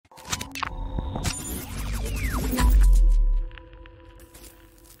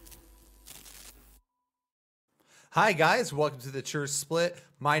Hi, guys. Welcome to the Church Split.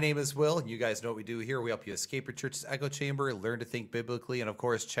 My name is Will, and you guys know what we do here. We help you escape your church's echo chamber, learn to think biblically, and of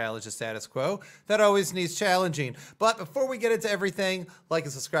course, challenge the status quo. That always needs challenging. But before we get into everything, like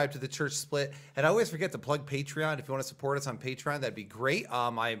and subscribe to the Church Split. And I always forget to plug Patreon. If you want to support us on Patreon, that'd be great.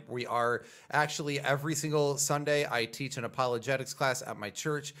 We are actually every single Sunday, I teach an apologetics class at my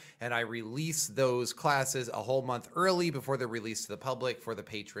church, and I release those classes a whole month early before they're released to the public for the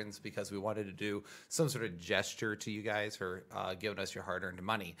patrons because we wanted to do some sort of gesture to you guys for giving us your hard-earned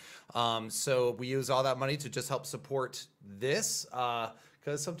money. So we use all that money to just help support this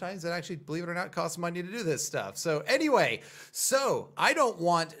because sometimes it actually, believe it or not, costs money to do this stuff. So anyway, so I don't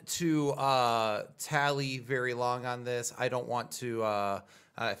want to tally very long on this. I don't want to, I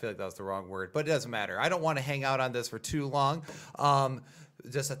feel like that was the wrong word, but it doesn't matter. I don't want to hang out on this for too long.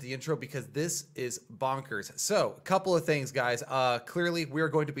 Just at the intro because this is bonkers. So a couple of things, guys. Clearly, we're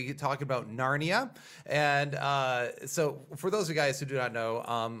going to be talking about Narnia. And so for those of you guys who do not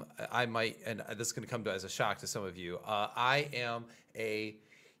know, I might, and this is going to come as a shock to some of you, I am a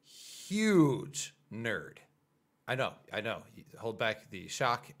huge nerd. I know. Hold back the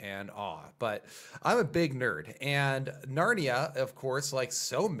shock and awe, but I'm a big nerd. And Narnia, of course, like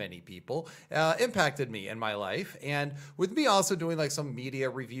so many people, impacted me in my life. And with me also doing like some media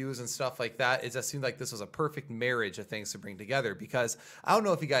reviews and stuff like that, it just seemed like this was a perfect marriage of things to bring together. Because I don't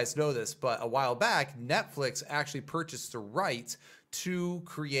know if you guys know this, but a while back, Netflix actually purchased the rights to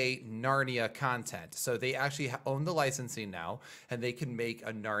create Narnia content. So they actually own the licensing now, and they can make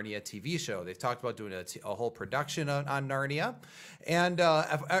a Narnia TV show. They've talked about doing a whole production on Narnia. And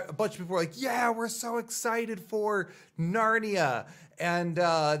a bunch of people were like, yeah, we're so excited for Narnia. And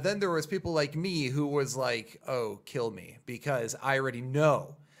then there was people like me who was like, oh, kill me, because I already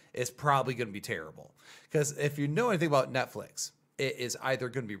know it's probably going to be terrible. Because if you know anything about Netflix, it is either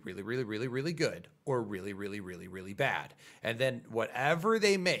going to be really, really, really, really good or really, really, really, really bad. And then whatever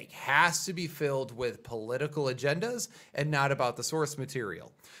they make has to be filled with political agendas and not about the source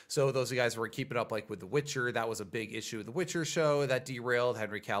material. So those of you guys who were keeping up like with The Witcher, that was a big issue of The Witcher show that derailed.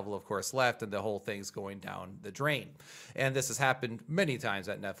 Henry Cavill, of course, left, and the whole thing's going down the drain. And this has happened many times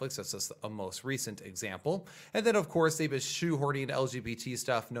at Netflix. That's just a most recent example. And then, of course, they've been shoehorning LGBT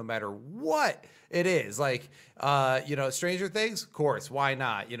stuff no matter what it is. Like, Stranger Things, of course, why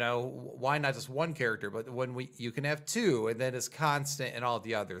not? Why not just one character, but when you can have two, and then it's constant and all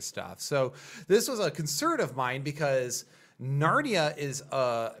the other stuff. So this was a concern of mine because Narnia is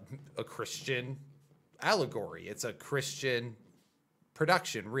a Christian allegory. It's a Christian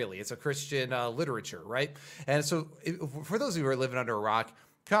production, really. It's a Christian literature, right? And so for those of you who are living under a rock,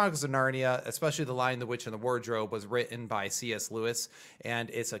 Chronicles of Narnia, especially The Lion, the Witch, and the Wardrobe, was written by C.S. Lewis, and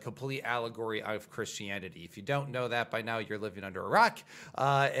it's a complete allegory of Christianity. If you don't know that by now, you're living under a rock.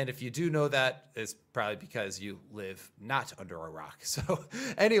 And if you do know that, it's probably because you live not under a rock. So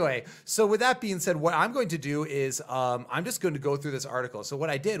anyway, so with that being said, what I'm going to do is I'm just going to go through this article. So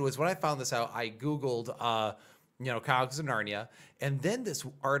what I did was when I found this out, I Googled Chronicles of Narnia, and then this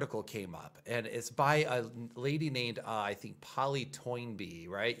article came up, and it's by a lady named, I think, Polly Toynbee,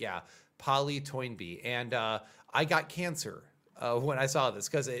 right? Yeah, Polly Toynbee. And I got cancer when I saw this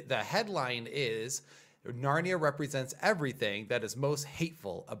because the headline is, Narnia represents everything that is most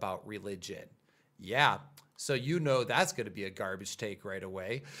hateful about religion. Yeah. So that's going to be a garbage take right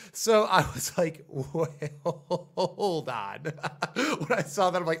away. So I was like, wait, hold on. When I saw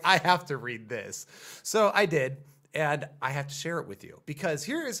that, I'm like, I have to read this. So I did, and I have to share it with you because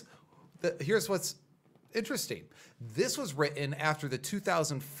here's what's interesting. This was written after the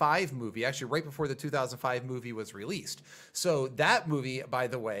 2005 movie, actually right before the 2005 movie was released. So that movie, by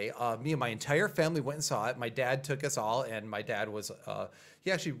the way, me and my entire family went and saw it. My dad took us all, and my dad was,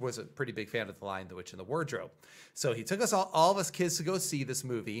 he actually was a pretty big fan of The Lion, the Witch, and the Wardrobe. So he took us all of us kids to go see this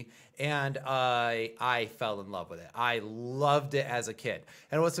movie, and I fell in love with it. I loved it as a kid.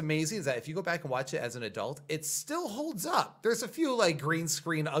 And what's amazing is that if you go back and watch it as an adult, it still holds up. There's a few like green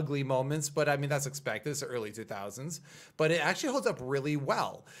screen ugly moments, but I mean, that's expected. It's the early 2000s, but it actually holds up really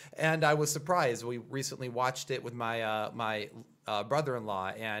well. And I was surprised. We recently watched it with my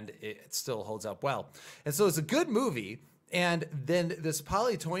brother-in-law, and it still holds up well. And so it's a good movie. And then this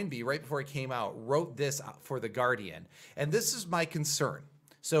Polly Toynbee, right before it came out, wrote this for The Guardian. And this is my concern.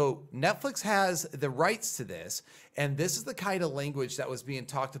 So Netflix has the rights to this, and this is the kind of language that was being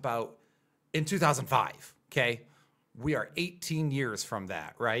talked about in 2005, okay? We are 18 years from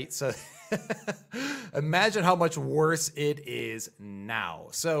that, right? So imagine how much worse it is now.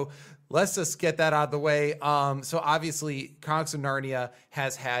 So let's just get that out of the way. So obviously, Chronicles of Narnia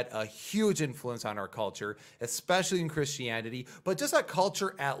has had a huge influence on our culture, especially in Christianity, but just our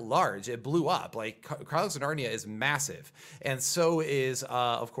culture at large. It blew up. Like Chronicles of Narnia is massive, and so is,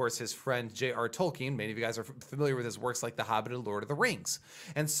 of course, his friend J.R. Tolkien. Many of you guys are familiar with his works like The Hobbit and Lord of the Rings.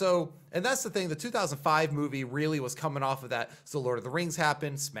 And that's the thing. The 2005 movie really was coming off of that. So Lord of the Rings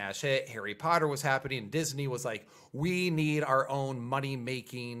happened, smash hit. Harry Potter was happening, and Disney was like, we need our own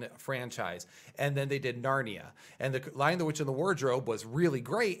money-making franchise. And then they did Narnia. And the Lion, the Witch, and the Wardrobe was really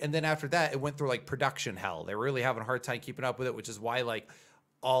great. And then after that, it went through like production hell. They were really having a hard time keeping up with it, which is why like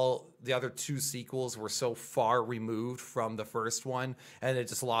all the other two sequels were so far removed from the first one, and it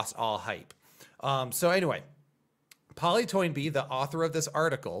just lost all hype. So anyway, Polly Toynbee, the author of this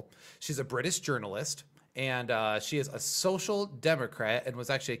article, she's a British journalist. And she is a social democrat and was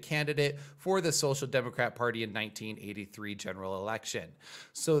actually a candidate for the Social Democrat Party in 1983 general election.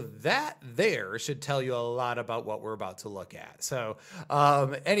 So that there should tell you a lot about what we're about to look at. So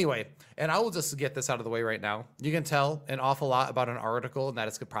anyway, and I will just get this out of the way right now. You can tell an awful lot about an article and that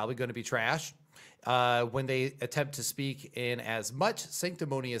it's probably going to be trash when they attempt to speak in as much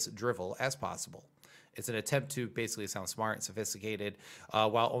sanctimonious drivel as possible. It's an attempt to basically sound smart and sophisticated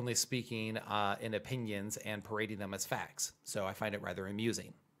while only speaking in opinions and parading them as facts. So I find it rather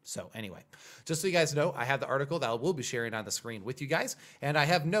amusing. So anyway, just so you guys know, I have the article that I will be sharing on the screen with you guys, and I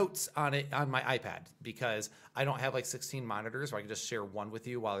have notes on it on my iPad because I don't have like 16 monitors where I can just share one with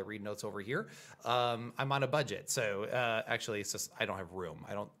you while I read notes over here. I'm on a budget, so actually it's just I don't have room.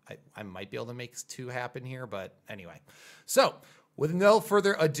 I might be able to make two happen here, but anyway. So with no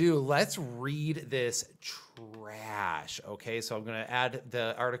further ado, let's read this trash. Okay, so I'm going to add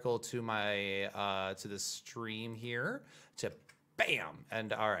the article to my to the stream here. To bam,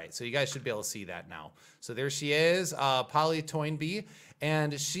 and all right, so you guys should be able to see that now. So there she is, Polly Toynbee,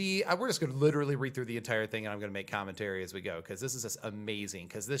 and we're just going to literally read through the entire thing, and I'm going to make commentary as we go because this is just amazing.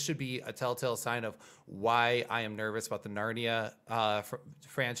 Because this should be a telltale sign of why I am nervous about the Narnia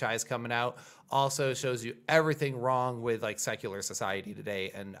franchise coming out. Also shows you everything wrong with like secular society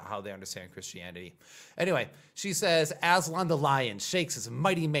today and how they understand Christianity. Anyway, she says, Aslan the lion shakes his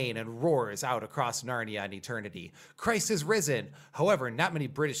mighty mane and roars out across Narnia and eternity. Christ is risen. However, not many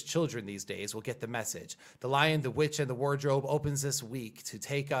British children these days will get the message. The Lion, the Witch, and the Wardrobe opens this week to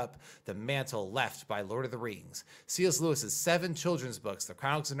take up the mantle left by Lord of the Rings. C.S. Lewis's 7 children's books, The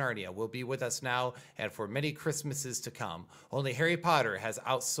Chronicles of Narnia, will be with us now and for many Christmases to come. Only Harry Potter has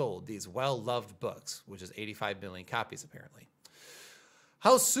outsold these well-loved books, which is 85 million copies apparently.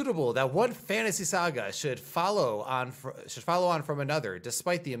 How suitable that one fantasy saga should follow on from another,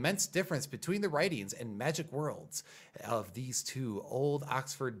 despite the immense difference between the writings and magic worlds of these two old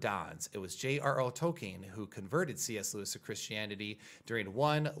Oxford dons. It was J.R.R. Tolkien who converted C.S. Lewis to Christianity during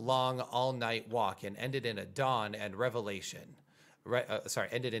one long all-night walk and ended in dawn and revelation.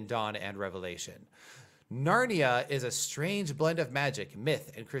 Narnia is a strange blend of magic,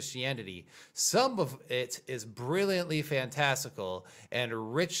 myth, and Christianity. Some of it is brilliantly fantastical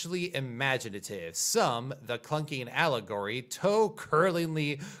and richly imaginative. Some, the clunking allegory,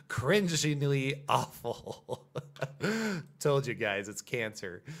 toe-curlingly, cringingly awful. Told you guys, it's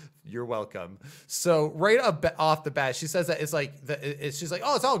cancer. You're welcome. So right off the bat, she says that it's like, she's like,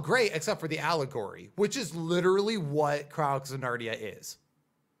 oh, it's all great except for the allegory, which is literally what Chronicles of Narnia is.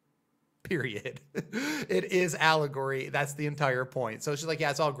 Period. It is allegory. That's the entire point. So she's like, yeah,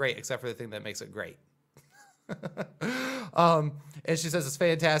 it's all great except for the thing that makes it great. And she says it's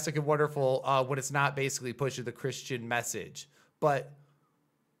fantastic and wonderful when it's not basically pushing the Christian message. But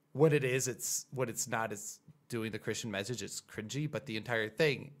what it is, it's doing the Christian message. It's cringy, but the entire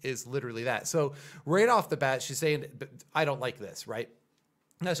thing is literally that. So right off the bat, she's saying, I don't like this, right?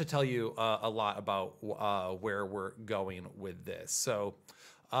 And that should tell you a lot about where we're going with this. So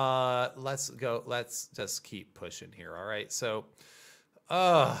let's go. Let's just keep pushing here. All right. So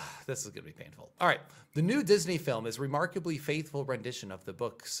this is going to be painful. All right. The new Disney film is remarkably faithful rendition of the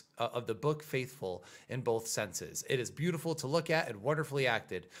books of the book Faithful in both senses. It is beautiful to look at and wonderfully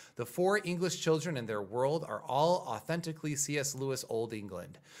acted. The 4 English children in their world are all authentically C.S. Lewis Old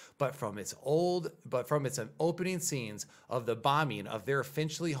England, but from its opening scenes of the bombing of their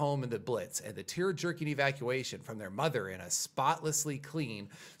Finchley home in the Blitz and the tear-jerking evacuation from their mother in a spotlessly clean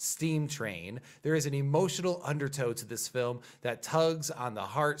steam train, there is an emotional undertow to this film that tugs on the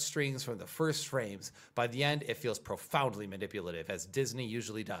heartstrings from the first frames. By the end, it feels profoundly manipulative, as Disney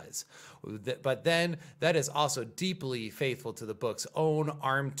usually does. But then, that is also deeply faithful to the book's own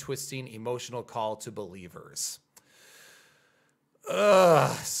arm-twisting emotional call to believers.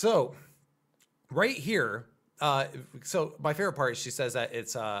 So, right here, so my favorite part, she says that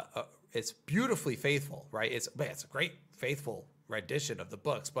it's it's beautifully faithful, right? It's a great faithful rendition of the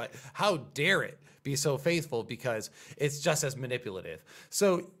books, but how dare it be so faithful, because it's just as manipulative.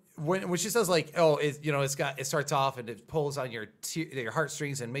 So when she says like, oh, it starts off and it pulls on your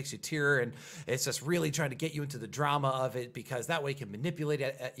heartstrings and makes you tear, and it's just really trying to get you into the drama of it, because that way it can manipulate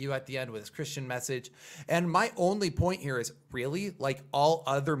you at the end with its Christian message. And my only point here is, really, like all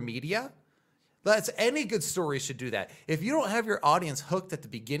other media, any good story should do that. If you don't have your audience hooked at the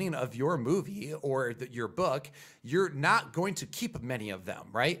beginning of your movie or your book, you're not going to keep many of them,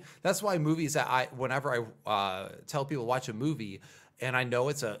 right? That's why movies whenever I tell people watch a movie, and I know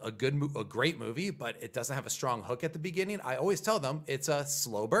it's a great movie, but it doesn't have a strong hook at the beginning, I always tell them it's a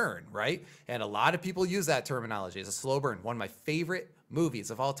slow burn, right? And a lot of people use that terminology. It's a slow burn. One of my favorite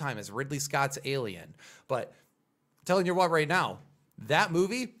movies of all time is Ridley Scott's Alien. But I'm telling you what, right now, that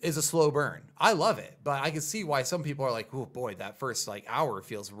movie is a slow burn. I love it, but I can see why some people are like, oh boy, that first like hour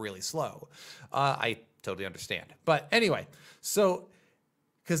feels really slow. I totally understand. But anyway, so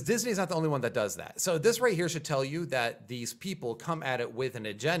because Disney's not the only one that does that. So this right here should tell you that these people come at it with an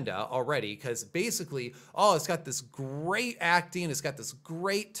agenda already, because basically, oh, it's got this great acting, it's got this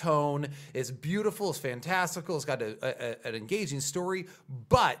great tone, it's beautiful, it's fantastical, it's got an engaging story,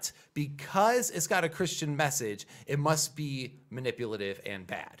 but because it's got a Christian message, it must be manipulative and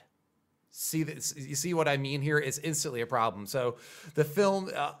bad. See this? You see what I mean here? It's instantly a problem. So the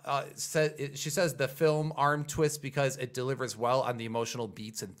film, she says the film arm twists because it delivers well on the emotional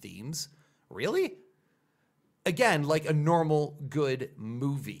beats and themes. Really? Again, like a normal good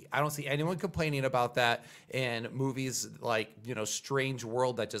movie. I don't see anyone complaining about that. And movies like, Strange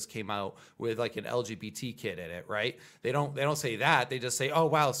World that just came out with like an LGBT kid in it, right? They don't say that. They just say, oh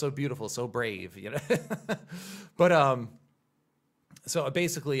wow, so beautiful, so brave, But so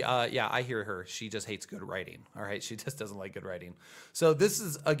basically, yeah, I hear her. She just hates good writing. All right. She just doesn't like good writing. So this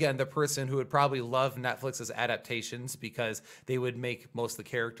is, again, the person who would probably love Netflix's adaptations, because they would make most of the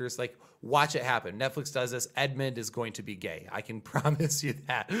characters like, watch it happen. Netflix does this. Edmund is going to be gay. I can promise you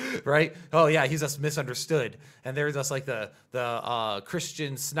that. Right. Oh yeah. He's just misunderstood. And they're just like the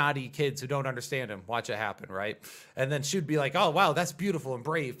Christian snotty kids who don't understand him. Watch it happen. Right. And then she'd be like, oh wow, that's beautiful and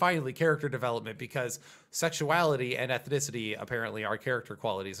brave. Finally, character development, because sexuality and ethnicity apparently are character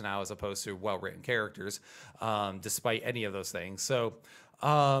qualities now, as opposed to well-written characters, despite any of those things. So,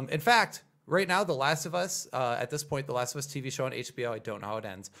 in fact, right now, The Last of Us, at this point, The Last of Us TV show on HBO, I don't know how it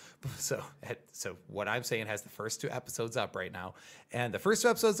ends. So what I'm saying has the first 2 episodes up right now. And the first 2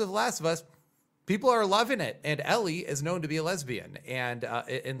 episodes of The Last of Us, people are loving it. And Ellie is known to be a lesbian and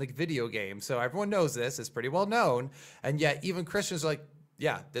in the video game. So everyone knows this. It's pretty well known. And yet even Christians are like,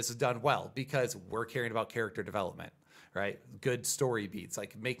 yeah, this is done well, because we're caring about character development, right? Good story beats,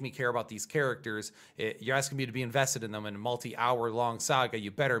 like make me care about these characters. You're asking me to be invested in them in a multi-hour long saga. You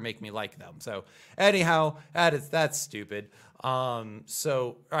better make me like them. So anyhow, that's stupid.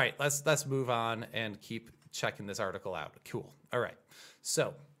 So, all right, let's move on and keep checking this article out. Cool. All right.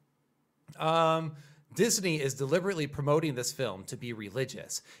 So, Disney is deliberately promoting this film to be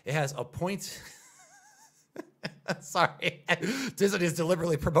religious. It has a point. Sorry, Disney is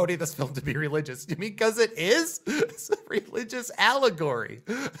deliberately promoting this film to be religious. You mean because it is? It's a religious allegory.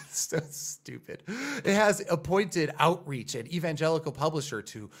 So stupid. It has appointed outreach and evangelical publisher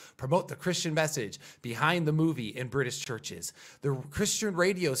to promote the Christian message behind the movie in British churches. The Christian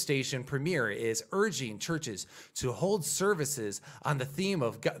radio station Premier is urging churches to hold services on the theme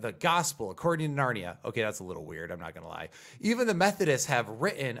of the gospel according to Narnia. Okay, that's a little weird, I'm not going to lie. Even the Methodists have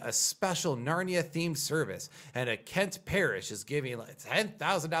written a special Narnia-themed service, and a Kent parish is giving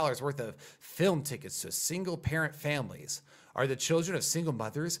 $10,000 worth of film tickets to single-parent families. Are the children of single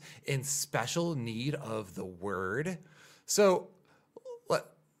mothers in special need of the word? So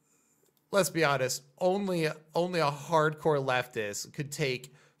let's be honest, only a hardcore leftist could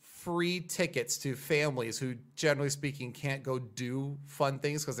take free tickets to families who, generally speaking, can't go do fun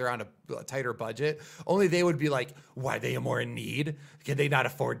things because they're on a tighter budget. Only they would be like, why, are they more in need? Can they not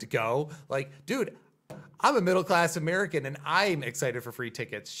afford to go? Like, dude, I'm a middle-class American and I'm excited for free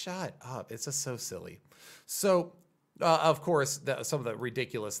tickets. Shut up. It's just so silly. So, of course, some of the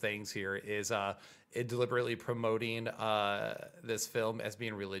ridiculous things here is it deliberately promoting this film as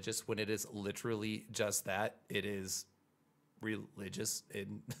being religious when it is literally just that. It is religious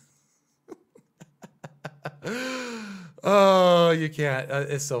in... Oh, you can't.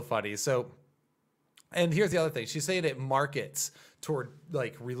 It's so funny. So, and here's the other thing. She's saying it markets toward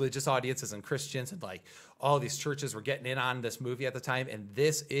like religious audiences and Christians, and like all these churches were getting in on this movie at the time. And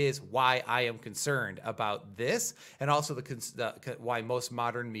this is why I am concerned about this, and also why most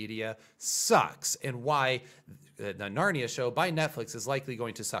modern media sucks, and why the Narnia show by Netflix is likely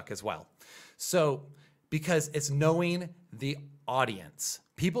going to suck as well. So, because it's knowing the audience.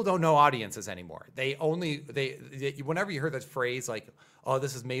 People don't know audiences anymore. Whenever you hear that phrase like, oh,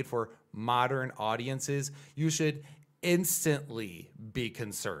 this is made for modern audiences, you should instantly be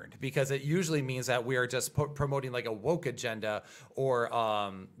concerned, because it usually means that we are just promoting like a woke agenda, or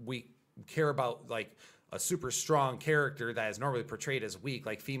we care about like a super strong character that is normally portrayed as weak,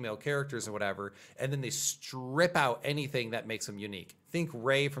 like female characters or whatever, and then they strip out anything that makes them unique. Think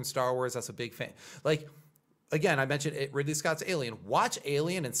Rey from Star Wars. That's a big fan. Like, again, I mentioned Ridley Scott's Alien. Watch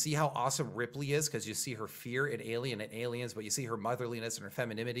Alien and see how awesome Ripley is, because you see her fear in Alien and Aliens, but you see her motherliness and her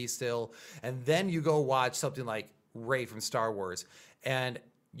femininity still. And then you go watch something like Rey from Star Wars, and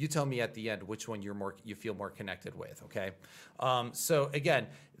you tell me at the end which one you feel more connected with, okay? So again,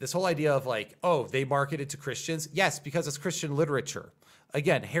 this whole idea of like, oh, they marketed to Christians. Yes, because it's Christian literature.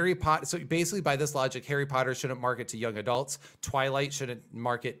 Again, Harry Potter, so basically by this logic, Harry Potter shouldn't market to young adults. Twilight shouldn't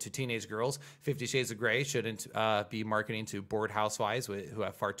market to teenage girls. 50 Shades of Grey shouldn't be marketing to bored housewives who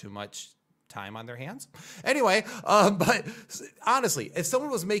have far too much time on their hands. Anyway, but honestly, if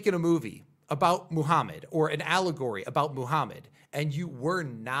someone was making a movie about Muhammad or an allegory about Muhammad, and you were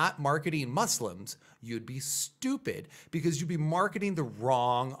not marketing Muslims, you'd be stupid, because you'd be marketing the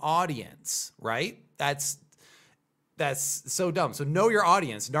wrong audience, right? That's so dumb. So know your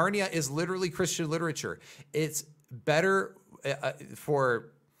audience. Narnia is literally Christian literature. It's better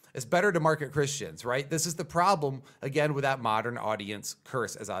to market Christians, right? This is the problem, again, with that modern audience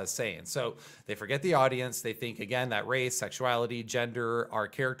curse, as I was saying. So they forget the audience. They think, again, that race, sexuality, gender are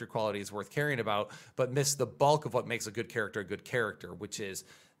character qualities worth caring about, but miss the bulk of what makes a good character, which is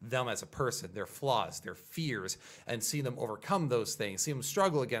them as a person, their flaws, their fears, and see them overcome those things, see them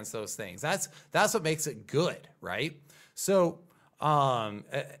struggle against those things. That's what makes it good, right? So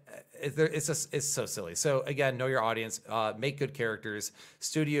it's so silly. So again, know your audience, make good characters.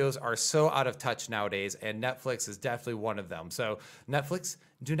 Studios are so out of touch nowadays, and Netflix is definitely one of them. So Netflix,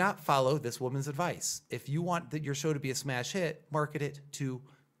 do not follow this woman's advice. If you want your show to be a smash hit, market it to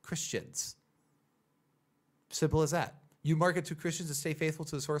Christians. Simple as that. You market to Christians and stay faithful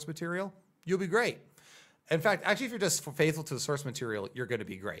to the source material, you'll be great. In fact, actually, if you're just faithful to the source material, you're going to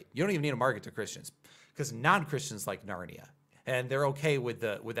be great. You don't even need to market to Christians, because non-Christians like Narnia, and they're okay with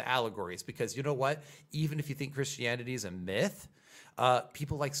the allegories, because you know what? Even if you think Christianity is a myth,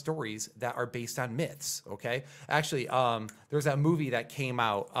 people like stories that are based on myths. Okay, actually, there's that movie that came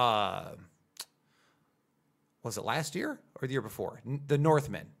out. Was it last year or the year before? The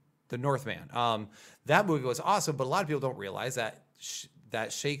Northman. That movie was awesome, but a lot of people don't realize that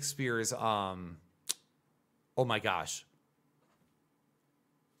that Shakespeare's oh my gosh,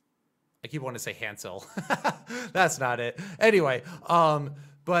 I keep wanting to say Hansel. That's not it. Anyway,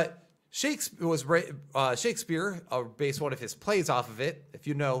 but Shakespeare based one of his plays off of it. If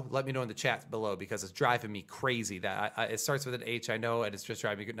you know, let me know in the chat below, because it's driving me crazy that it starts with an H, I know, and it's just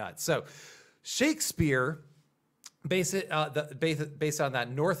driving me nuts. So Shakespeare based on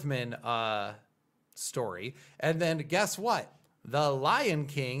that Northman story, and then guess what? The Lion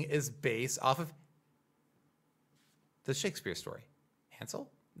King is based off of the Shakespeare story.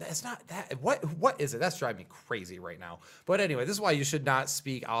 Hansel? That's not that. What is it? That's driving me crazy right now. But anyway, this is why you should not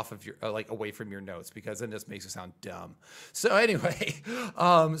speak off of your away from your notes, because then this makes you sound dumb. So anyway,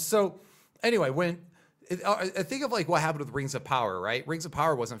 when think of like what happened with Rings of Power, right? Rings of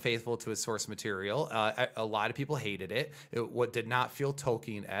Power wasn't faithful to its source material. A lot of people hated it. It did not feel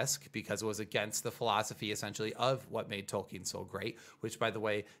Tolkien-esque, because it was against the philosophy, essentially, of what made Tolkien so great, which, by the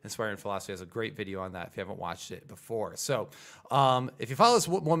way, Inspiring Philosophy has a great video on that if you haven't watched it before. So if you follow this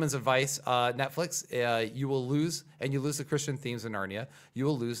woman's advice, Netflix, you will lose, and you lose the Christian themes in Narnia. You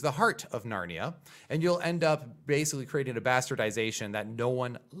will lose the heart of Narnia, and you'll end up basically creating a bastardization that no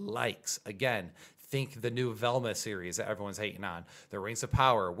one likes. Again, think the new Velma series that everyone's hating on, the Rings of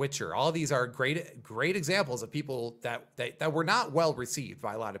Power, Witcher. All these are great examples of people that were not well received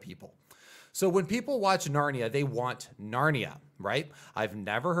by a lot of people. So when people watch Narnia, they want Narnia, right? I've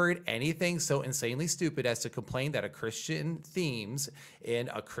never heard anything so insanely stupid as to complain that a Christian themes in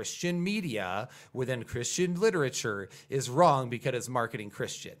a Christian media within Christian literature is wrong because it's marketing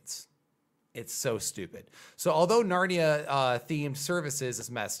Christians. It's so stupid. So although Narnia themed services is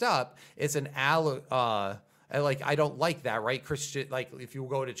messed up, it's an I don't like that, right? Christian, like if you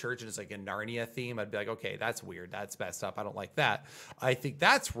go to church and it's like a Narnia theme, I'd be like, okay, that's weird. That's messed up. I don't like that. I think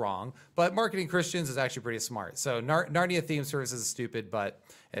that's wrong. But marketing Christians is actually pretty smart. So Narnia themed services is stupid, but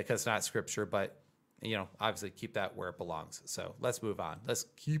because it's not scripture, but you know, obviously keep that where it belongs. So let's move on. Let's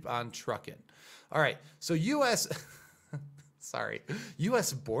keep on trucking. All right. So U.S.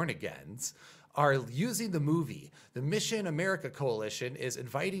 born-agains are using the movie. The Mission America Coalition is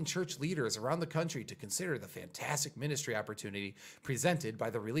inviting church leaders around the country to consider the fantastic ministry opportunity presented by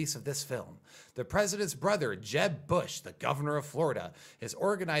the release of this film. The president's brother, Jeb Bush, the governor of Florida, is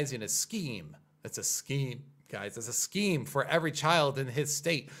organizing a scheme. It's a scheme, guys. It's a scheme for every child in his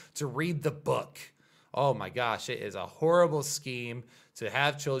state to read the book. Oh my gosh, it is a horrible scheme to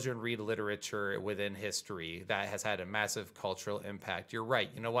have children read literature within history that has had a massive cultural impact. You're right.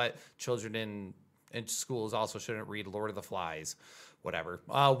 You know what? Children in schools also shouldn't read Lord of the Flies. Whatever.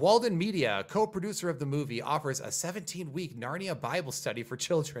 Walden Media, co-producer of the movie, offers a 17-week Narnia Bible study for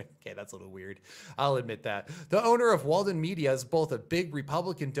children. Okay, that's a little weird. I'll admit that. The owner of Walden Media is both a big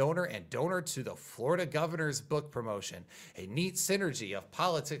Republican donor and donor to the Florida governor's book promotion. A neat synergy of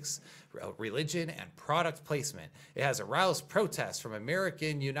politics, religion, and product placement. It has aroused protests from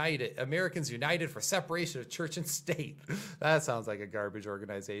Americans United for Separation of Church and State. That sounds like a garbage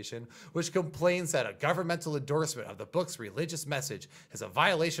organization, which complains that a governmental endorsement of the book's religious message is a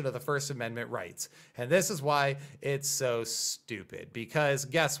violation of the First Amendment rights. And this is why it's so stupid, because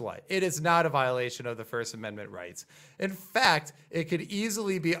guess what? It is not a violation of the First Amendment rights. In fact, it could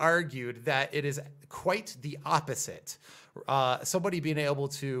easily be argued that it is quite the opposite. Somebody being able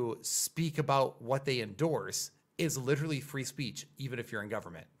to speak about what they endorse is literally free speech, even if you're in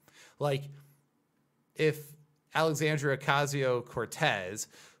government. Like, if Alexandria Ocasio-Cortez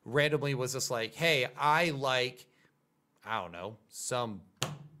randomly was just like, hey, I don't know, some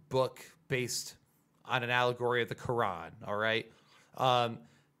book based on an allegory of the Quran, all right?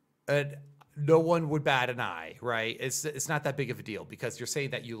 And no one would bat an eye, right? It's not that big of a deal because you're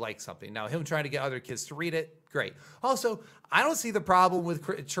saying that you like something. Now, him trying to get other kids to read it, great. Also, I don't see the problem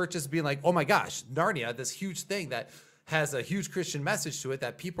with churches being like, oh my gosh, Narnia, this huge thing that has a huge Christian message to it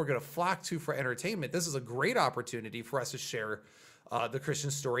that people are going to flock to for entertainment. This is a great opportunity for us to share the Christian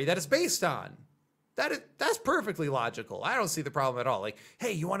story that it's based on. That's perfectly logical. I don't see the problem at all. Like,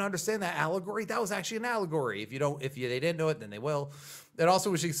 hey, you want to understand that allegory? That was actually an allegory. If they didn't know it, then they will. And also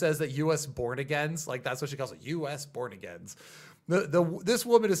when she says that U.S. born agains, like that's what she calls it, U.S. born agains. This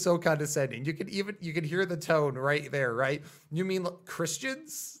woman is so condescending. You can hear the tone right there, right? You mean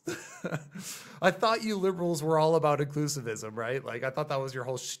Christians? I thought you liberals were all about inclusivism, right? Like I thought that was your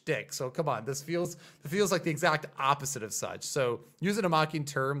whole shtick. So come on, this feels like the exact opposite of such. So using a mocking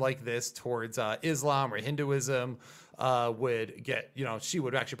term like this towards Islam or Hinduism would get, she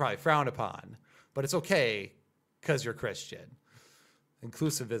would actually probably frown upon. But it's okay because you're Christian.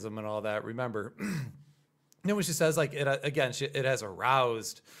 Inclusivism and all that. Remember. When she says, like, it has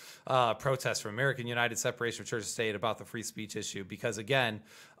aroused protests from American United Separation of Church and State about the free speech issue because, with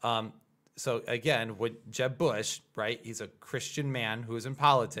Jeb Bush, right, he's a Christian man who is in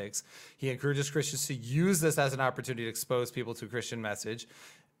politics. He encourages Christians to use this as an opportunity to expose people to a Christian message.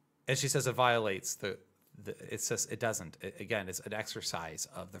 And she says it violates it doesn't. It's an exercise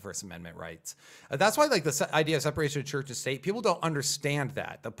of the First Amendment rights. That's why, like, the idea of separation of church and state, people don't understand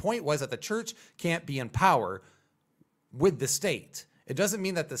that. The point was that the church can't be in power with the state. It doesn't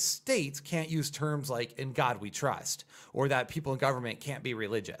mean that the state can't use terms like "in God we trust" or that people in government can't be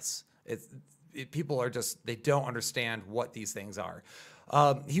religious. People are they don't understand what these things are.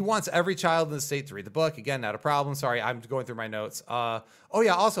 He wants every child in the state to read the book. Again, not a problem. Sorry, I'm going through my notes.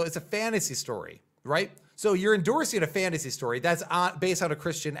 Also, it's a fantasy story, right? So you're endorsing a fantasy story that's based on a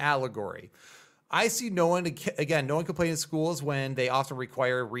Christian allegory. I see no one complaining in schools when they often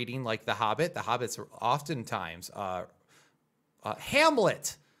require reading like The Hobbit. The Hobbits are oftentimes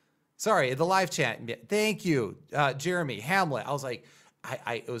Hamlet. Sorry, the live chat. Thank you, Jeremy. Hamlet. I was like,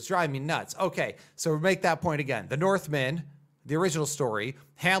 it was driving me nuts. Okay, so make that point again. The Northmen, the original story,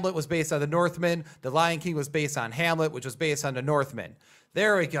 Hamlet was based on the Northmen. The Lion King was based on Hamlet, which was based on the Northmen.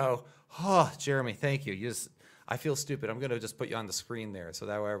 There we go. Oh, Jeremy, thank you. I feel stupid. I'm going to just put you on the screen there so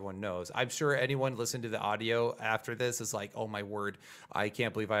that way everyone knows. I'm sure anyone listening to the audio after this is like, oh my word, I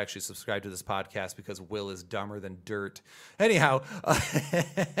can't believe I actually subscribed to this podcast because Will is dumber than dirt. Anyhow,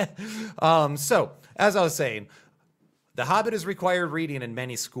 so as I was saying, The Hobbit is required reading in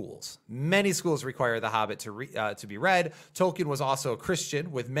many schools. Many schools require The Hobbit to be read. Tolkien was also a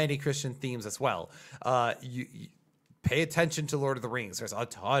Christian with many Christian themes as well. You pay attention to Lord of the Rings. There's a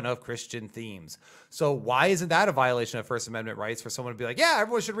ton of Christian themes. So why isn't that a violation of First Amendment rights for someone to be like, yeah,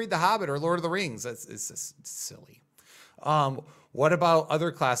 everyone should read The Hobbit or Lord of the Rings? It's just silly. What about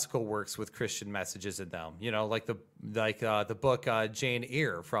other classical works with Christian messages in them? Like the book Jane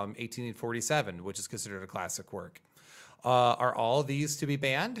Eyre from 1847, which is considered a classic work. Are all these to be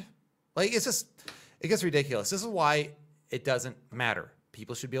banned? Like, it gets ridiculous. This is why it doesn't matter.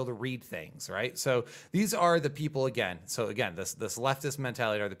 people should be able to read things, right? So these are the people again. So again, this leftist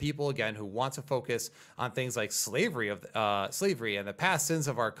mentality are the people again who want to focus on things like slavery and the past sins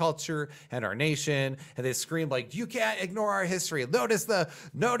of our culture and our nation, and they scream like, "You can't ignore our history. Notice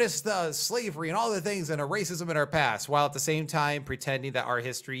the slavery and all the things and the racism in our past," while at the same time pretending that our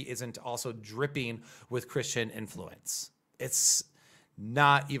history isn't also dripping with Christian influence. It's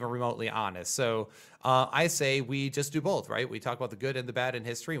not even remotely honest. So I say we just do both, right? We talk about the good and the bad in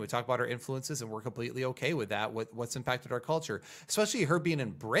history, and we talk about our influences, and we're completely okay with that, what's impacted our culture, especially her being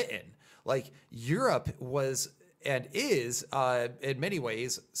in Britain. Like, Europe was and is, in many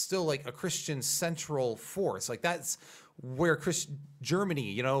ways, still like a Christian central force. Like, that's where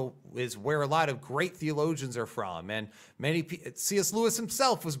Germany, is where a lot of great theologians are from. And C.S. Lewis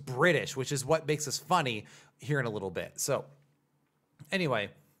himself was British, which is what makes us funny here in a little bit. So anyway,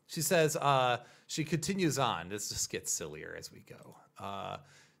 she says, she continues on. This just gets sillier as we go.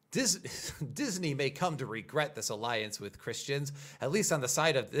 Disney may come to regret this alliance with Christians, at least on this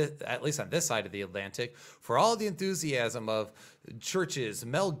side of the Atlantic. For all the enthusiasm of churches,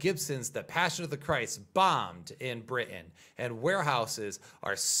 Mel Gibson's The Passion of the Christ bombed in Britain, and warehouses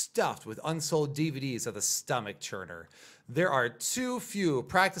are stuffed with unsold DVDs of the stomach churner. There are too few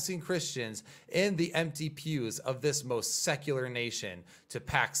practicing Christians in the empty pews of this most secular nation to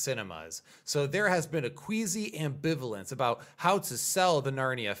pack cinemas. So there has been a queasy ambivalence about how to sell the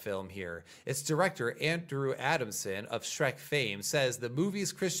Narnia film here. Its director, Andrew Adamson of Shrek fame, says the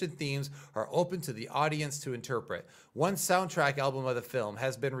movie's Christian themes are open to the audience to interpret. One soundtrack album of the film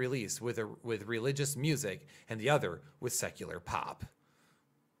has been released with religious music, and the other with secular pop.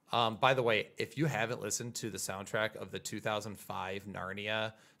 By the way, if you haven't listened to the soundtrack of the 2005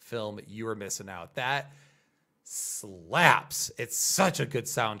 Narnia film, you are missing out. That slaps. It's such a good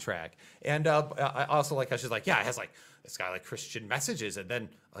soundtrack. And I also like how she's like, yeah, it's got like Christian messages. And then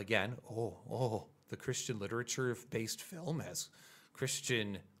again, the Christian literature-based film has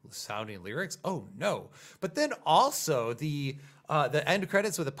Christian sounding lyrics. Oh no. But then also the end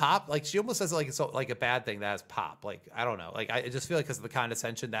credits with a pop, like she almost says it like it's like a bad thing that has pop. Like, I don't know. Like, I just feel like because of the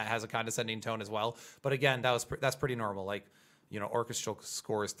condescension, that has a condescending tone as well. But again, that's pretty normal. Like, orchestral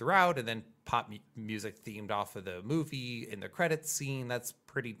scores throughout, and then pop music themed off of the movie in the credits scene. That's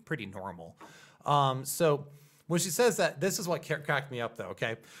pretty normal. So when she says that, this is what cracked me up though.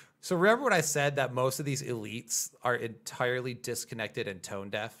 Okay. So remember when I said that most of these elites are entirely disconnected and tone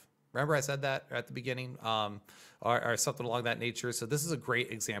deaf? Remember I said that at the beginning, or something along that nature? So this is a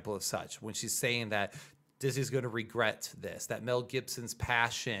great example of such, when she's saying that Disney's going to regret this, that Mel Gibson's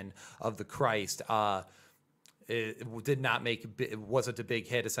Passion of the Christ it wasn't a big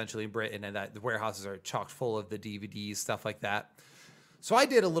hit essentially in Britain, and that the warehouses are chock full of the DVDs, stuff like that. So I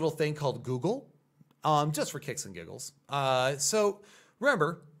did a little thing called Google, just for kicks and giggles. So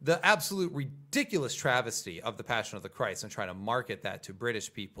remember the absolute ridiculous travesty of the Passion of the Christ and trying to market that to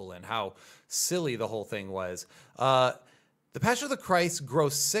British people and how silly the whole thing was. The Passion of the Christ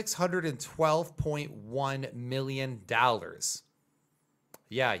grossed $612.1 million.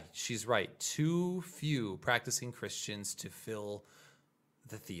 Yeah, she's right. Too few practicing Christians to fill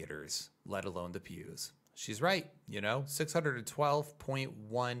the theaters, let alone the pews. She's right.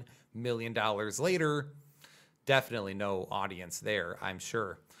 $612.1 million later, definitely no audience there, I'm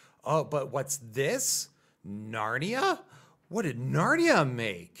sure. Oh, but what's this? Narnia? What did Narnia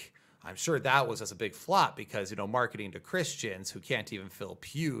make? I'm sure that was just a big flop because, marketing to Christians who can't even fill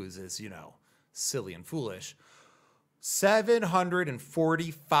pews is, silly and foolish.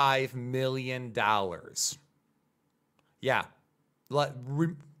 $745 million. Yeah.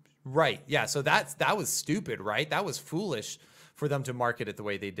 Right. Yeah. So that was stupid, right? That was foolish for them to market it the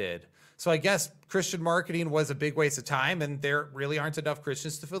way they did. So I guess Christian marketing was a big waste of time, and there really aren't enough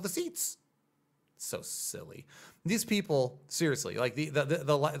Christians to fill the seats. So silly. These people, seriously, like the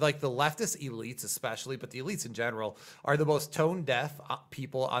leftist elites especially, but the elites in general, are the most tone deaf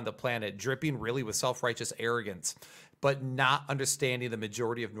people on the planet, dripping really with self-righteous arrogance, but not understanding the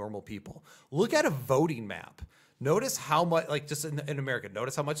majority of normal people. Look at a voting map. Notice how much, like just in America,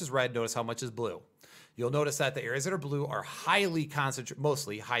 notice how much is red, notice how much is blue. You'll notice that the areas that are blue are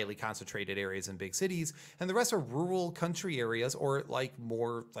mostly highly concentrated areas in big cities, and the rest are rural country areas or like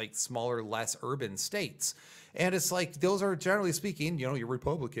more like smaller, less urban states. And it's like those are, generally speaking, your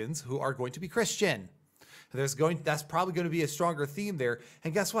Republicans who are going to be Christian. That's probably going to be a stronger theme there.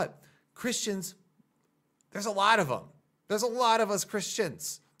 And guess what? Christians, there's a lot of them. There's a lot of us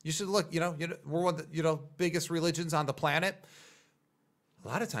Christians. You should look, we're one of the biggest religions on the planet. a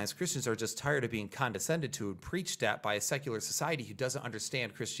lot of times Christians are just tired of being condescended to and preached at by a secular society who doesn't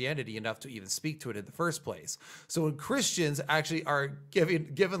understand Christianity enough to even speak to it in the first place. So when Christians actually are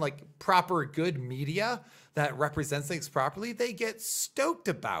given like proper good media that represents things properly, they get stoked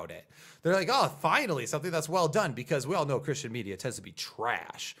about it. They're like, oh, finally something that's well done, because we all know Christian media tends to be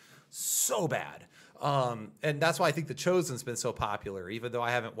trash. So bad. And that's why I think The Chosen's been so popular. Even though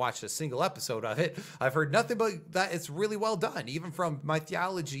I haven't watched a single episode of it, I've heard nothing but that it's really well done, even from my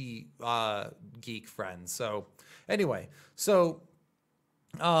theology geek friends. So anyway,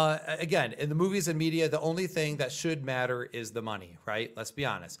 again, in the movies and media, the only thing that should matter is the money, right? Let's be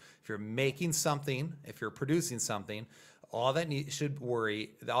honest. If you're making something, if you're producing something, the only thing you should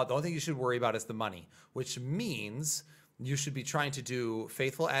worry about is the money, which means you should be trying to do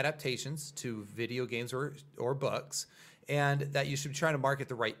faithful adaptations to video games or books, and that you should be trying to market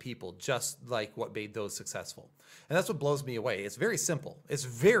the right people, just like what made those successful. And that's what blows me away. It's very simple. It's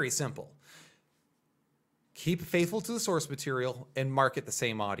very simple. Keep faithful to the source material and market the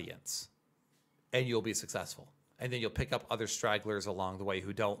same audience, and you'll be successful. And then you'll pick up other stragglers along the way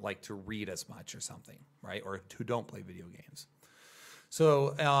who don't like to read as much or something, right? Or who don't play video games.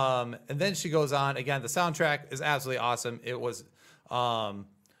 So, and then she goes on, again, the soundtrack is absolutely awesome. It was,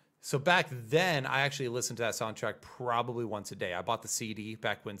 so back then I actually listened to that soundtrack probably once a day. I bought the CD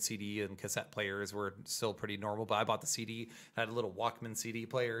back when CD and cassette players were still pretty normal, but I bought the CD, had a little Walkman CD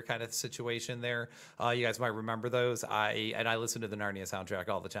player kind of situation there. You guys might remember those. I listened to the Narnia soundtrack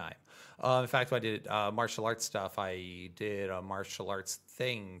all the time. In fact, when I did martial arts stuff, I did a martial arts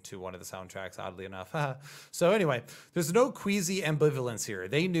thing to one of the soundtracks, oddly enough. So anyway, there's no queasy ambivalence here.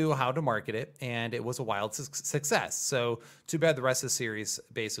 They knew how to market it, and it was a wild success. So too bad the rest of the series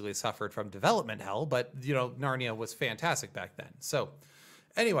basically suffered from development hell, but you know, Narnia was fantastic back then. So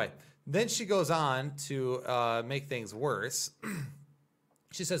anyway, then she goes on to make things worse.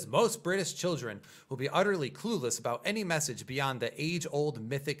 She says, most British children will be utterly clueless about any message beyond the age-old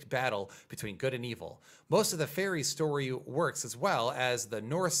mythic battle between good and evil. Most of the fairy story works as well as the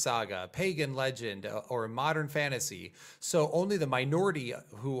Norse saga, pagan legend, or modern fantasy. So only the minority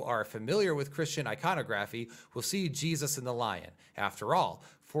who are familiar with Christian iconography will see Jesus and the lion. After all,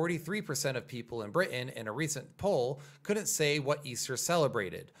 43% of people in Britain in a recent poll couldn't say what Easter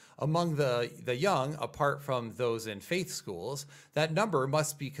celebrated. Among the young, apart from those in faith schools, that number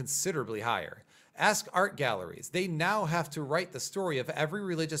must be considerably higher. Ask art galleries. They now have to write the story of every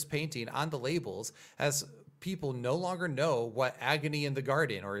religious painting on the labels, as people no longer know what agony in the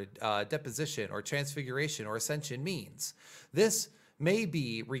garden or deposition or transfiguration or ascension means. This may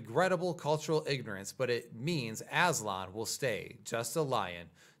be regrettable cultural ignorance, but it means Aslan will stay just a lion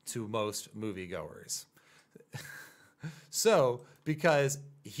to most moviegoers. So, because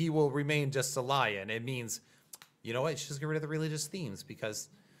he will remain just a lion, it means, you know what, just get rid of the religious themes, because,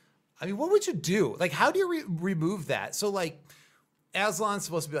 I mean, what would you do? Like, how do you remove that? So, like, Aslan's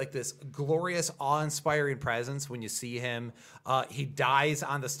supposed to be like this glorious, awe-inspiring presence when you see him. He dies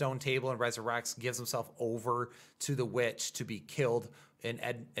on the stone table and resurrects, gives himself over to the witch to be killed in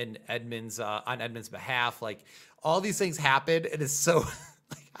Edmund's on Edmund's behalf. Like, all these things happen, and it's so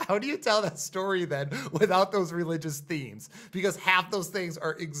like, how do you tell that story then without those religious themes? Because half those things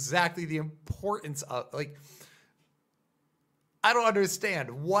are exactly the importance of, like, I don't understand.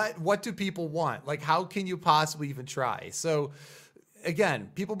 What do people want? Like, how can you possibly even try? So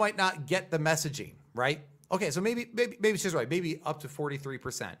again, people might not get the messaging, right? Okay, so maybe she's right. Maybe up to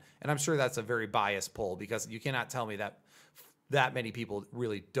 43%. And I'm sure that's a very biased poll, because you cannot tell me that many people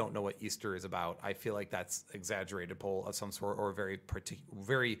really don't know what Easter is about. I feel like that's exaggerated poll of some sort, or a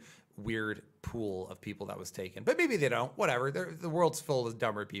very weird pool of people that was taken. But maybe they don't. Whatever. The world's full of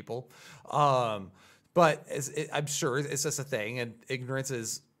dumber people. But I'm sure it's just a thing, and ignorance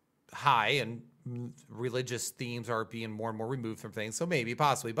is high, and religious themes are being more and more removed from things. So maybe,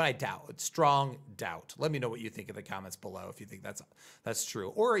 possibly, but I doubt. Strong doubt. Let me know what you think in the comments below if you think that's true,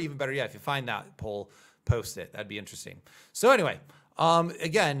 or even better yet, if you find that poll, post it. That'd be interesting. So anyway,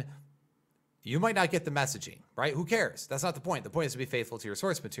 again, you might not get the messaging, right? Who cares? That's not the point. The point is to be faithful to your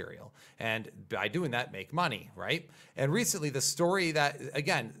source material, and by doing that, make money, right? And recently, the story that,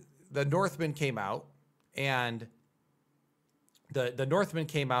 again, the Northman came out, and the Northman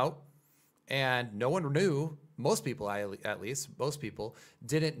came out, and no one knew. Most people, at least, most people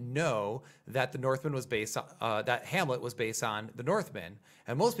didn't know that the Northman was based on, that Hamlet was based on the Northman.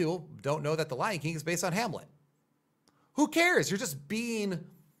 And most people don't know that the Lion King is based on Hamlet. Who cares? You're just being,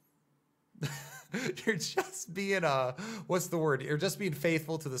 you're just being, what's the word? You're just being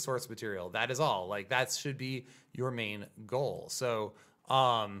faithful to the source material. That is all. Like, that should be your main goal. So,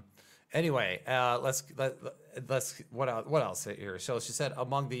 Anyway, let's what else here? So she said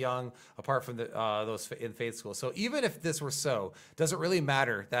among the young, apart from the those in faith school. So even if this were so, does it really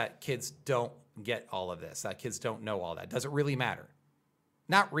matter that kids don't get all of this? That kids don't know all that? Does it really matter?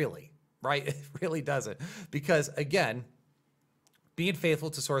 Not really, right? It really doesn't, because again, being faithful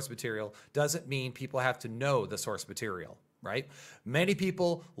to source material doesn't mean people have to know the source material, right? Many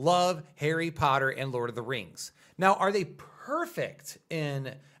people love Harry Potter and Lord of the Rings. Now, are they perfect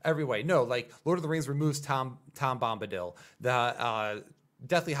in every way? No, like Lord of the Rings removes Tom Bombadil. The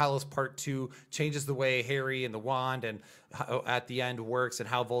Deathly Hallows Part 2 changes the way Harry and the wand and how, at the end works, and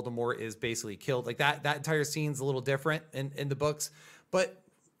how Voldemort is basically killed. Like that entire scene's a little different in the books, but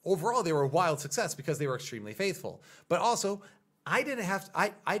overall they were a wild success because they were extremely faithful. But also, I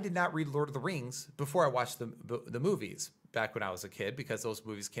did not read Lord of the Rings before I watched the movies back when I was a kid, because those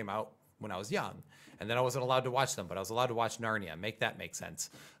movies came out when I was young, and then I wasn't allowed to watch them, but I was allowed to watch Narnia. Make that make sense.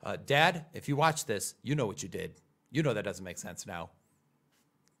 Dad, if you watch this, you know what you did. You know that doesn't make sense now.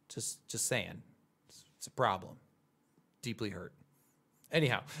 Just saying. It's a problem. Deeply hurt.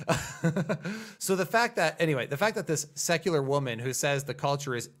 Anyhow, so the fact that this secular woman who says the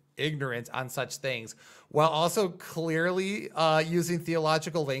culture is ignorant on such things, while also clearly using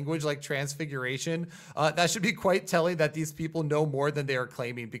theological language like transfiguration, that should be quite telling that these people know more than they are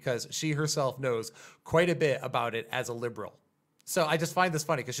claiming, because she herself knows quite a bit about it as a liberal. So I just find this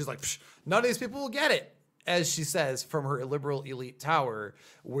funny, because she's like, none of these people will get it, as she says from her liberal elite tower,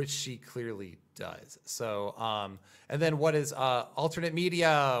 which she clearly does. So, and then what is alternate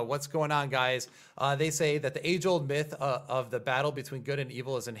media? What's going on, guys? They say that the age-old myth of the battle between good and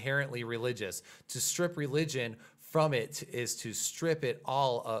evil is inherently religious. To strip religion from it is to strip it of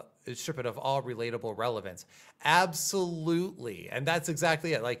all relatable relevance. Absolutely. And that's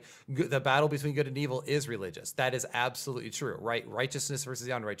exactly it. Like, the battle between good and evil is religious. That is absolutely true, right? Righteousness versus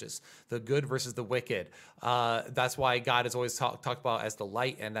the unrighteous, the good versus the wicked. That's why God is always talked about as the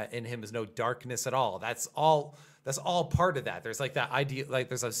light, and that in him is no darkness at all. That's all part of that. There's like that idea, like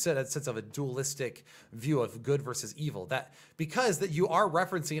there's a sense of a dualistic view of good versus evil, that because that you are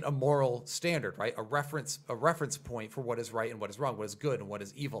referencing a moral standard, right? A reference point for what is right and what is wrong, what is good and what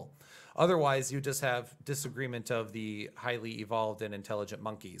is evil. Otherwise, you just have disagreement of the highly evolved and intelligent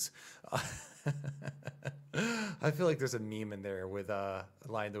monkeys. I feel like there's a meme in there with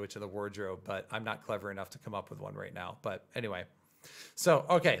Lion, the Witch, and the Wardrobe, but I'm not clever enough to come up with one right now. But anyway. So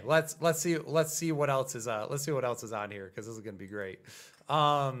okay, let's see what else is on here, because this is gonna be great.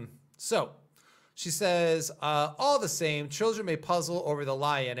 So she says, all the same, children may puzzle over the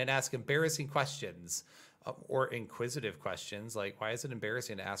lion and ask embarrassing questions. Or inquisitive questions, like, why is it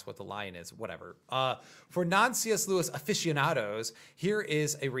embarrassing to ask what the lion is? Whatever. For non-C.S. Lewis aficionados, here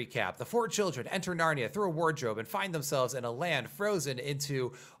is a recap. The four children enter Narnia through a wardrobe and find themselves in a land frozen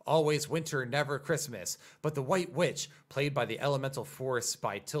into always winter, never Christmas. But the White Witch, played by the elemental force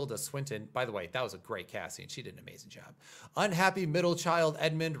by Tilda Swinton, by the way, that was a great casting. She did an amazing job. Unhappy middle child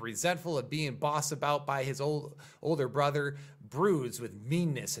Edmund, resentful of being bossed about by his older brother, broods with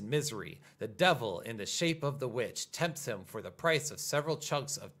meanness and misery. The devil, in the shape of the witch, tempts him for the price of several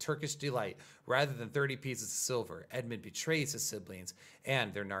chunks of Turkish delight rather than 30 pieces of silver. Edmund betrays his siblings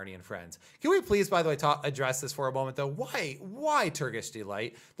and their Narnian friends. Can we please, by the way, address this for a moment, though? Why Turkish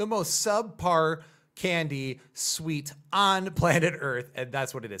delight? The most subpar candy sweet on planet Earth, and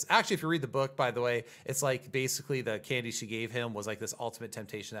that's what it is. Actually, if you read the book, by the way, it's like basically the candy she gave him was like this ultimate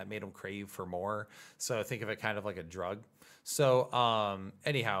temptation that made him crave for more. So think of it kind of like a drug. So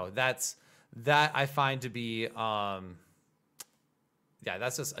anyhow, that I find to be yeah,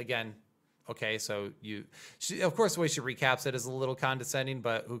 that's just, again, okay. So of course, the way she recaps it is a little condescending,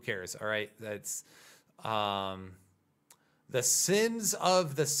 but who cares? All right, that's the sins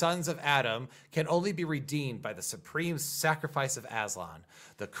of the sons of Adam can only be redeemed by the supreme sacrifice of Aslan,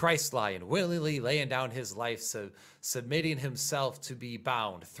 the Christ lion, willingly laying down his life, submitting himself to be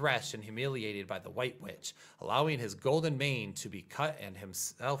bound, threshed, and humiliated by the White Witch, allowing his golden mane to be cut and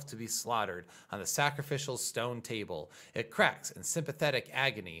himself to be slaughtered on the sacrificial stone table. It cracks in sympathetic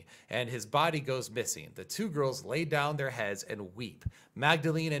agony, and his body goes missing. The two girls lay down their heads and weep,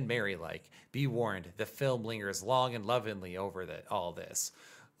 Magdalene and Mary like. Be warned, the film lingers long and lovingly over all this.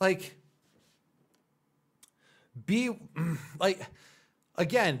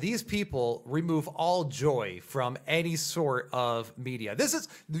 Again, these people remove all joy from any sort of media.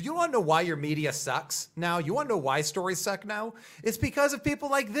 You want to know why your media sucks now? You want to know why stories suck now? It's because of people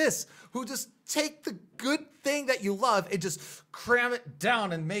like this, who just take the good thing that you love and just cram it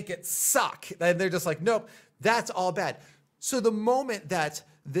down and make it suck. And they're just like, nope, that's all bad. So the moment that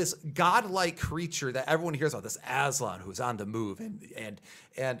this godlike creature that everyone hears about, this Aslan who's on the move,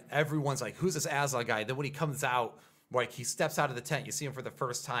 and everyone's like, who's this Aslan guy? Then when he comes out, like he steps out of the tent, you see him for the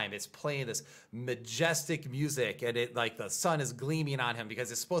first time. It's playing this majestic music, and it like the sun is gleaming on him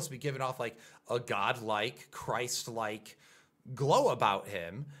because it's supposed to be giving off like a godlike, Christ-like glow about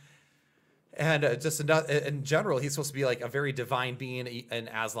him. And just in general, he's supposed to be like a very divine being in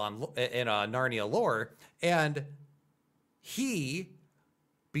Aslan, in Narnia lore. And he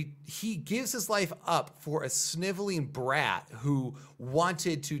gives his life up for a sniveling brat who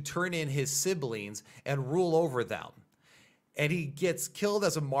wanted to turn in his siblings and rule over them. And he gets killed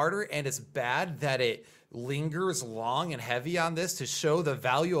as a martyr, and it's bad that it lingers long and heavy on this to show the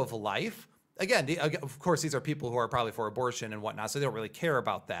value of life. Again, of course, these are people who are probably for abortion and whatnot, so they don't really care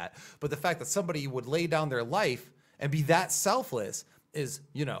about that. But the fact that somebody would lay down their life and be that selfless is,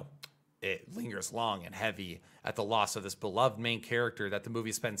 you know, it lingers long and heavy at the loss of this beloved main character that the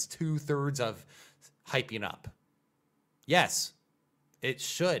movie spends 2/3 of hyping up. Yes, it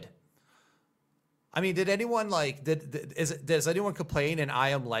should. I mean, did anyone like, does anyone complain in I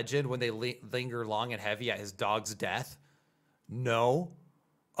Am Legend when they linger long and heavy at his dog's death? No.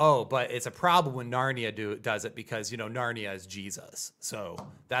 Oh, but it's a problem when Narnia does it because, you know, Narnia is Jesus. So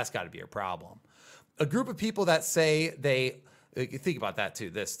that's got to be a problem. A group of people that say think about that too,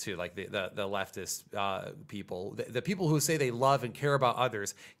 this too, like the leftist people, the people who say they love and care about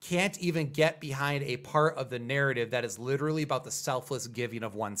others can't even get behind a part of the narrative that is literally about the selfless giving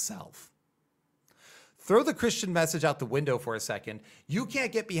of oneself. Throw the Christian message out the window for a second. You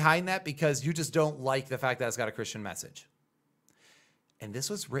can't get behind that because you just don't like the fact that it's got a Christian message. And this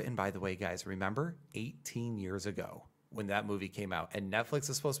was written, by the way, guys, remember, 18 years ago when that movie came out. And Netflix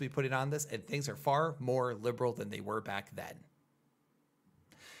is supposed to be putting on this, and things are far more liberal than they were back then.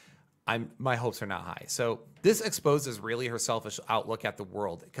 My hopes are not high. So this exposes really her selfish outlook at the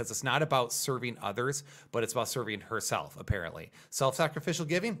world because it's not about serving others, but it's about serving herself, apparently. Self-sacrificial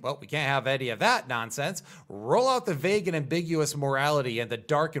giving? Well, we can't have any of that nonsense. Roll out the vague and ambiguous morality and the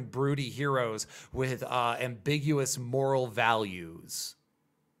dark and broody heroes with ambiguous moral values.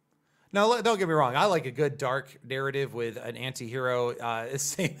 Now, don't get me wrong. I like a good dark narrative with an anti-hero,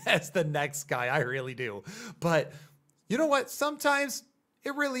 same as the next guy. I really do. But you know what? Sometimes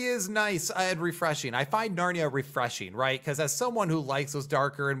it really is nice and refreshing. I find Narnia refreshing, right? Because as someone who likes those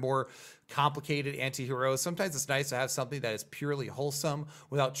darker and more complicated anti-heroes, sometimes it's nice to have something that is purely wholesome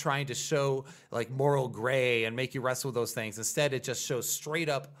without trying to show like moral gray and make you wrestle with those things. Instead, it just shows straight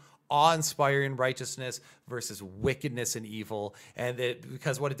up awe-inspiring righteousness versus wickedness and evil. And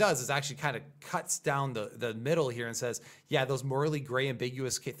because what it does is actually kind of cuts down the middle here and says, yeah, those morally gray,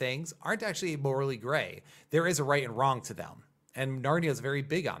 ambiguous things aren't actually morally gray. There is a right and wrong to them. And Narnia is very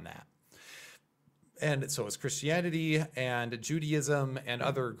big on that. And so is Christianity and Judaism and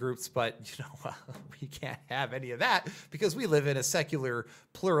other groups, but you know, we can't have any of that because we live in a secular,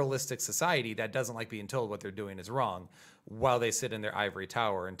 pluralistic society that doesn't like being told what they're doing is wrong while they sit in their ivory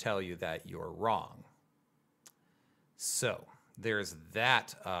tower and tell you that you're wrong. So there's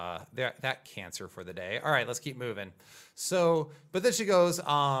that that cancer for the day. All right, let's keep moving. So, but then she goes,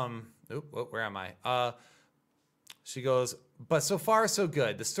 where am I? She goes, but so far so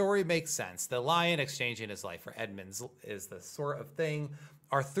good. The story makes sense. The lion exchanging his life for Edmund's is the sort of thing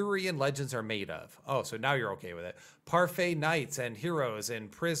Arthurian legends are made of. Oh, so now you're okay with it. Parfait knights and heroes in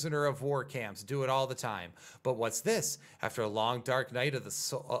prisoner of war camps do it all the time. But what's this? After a long dark night of the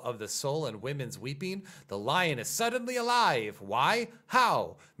soul and women's weeping, the lion is suddenly alive. Why?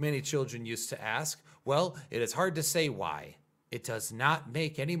 How? Many children used to ask. Well, it is hard to say why. It does not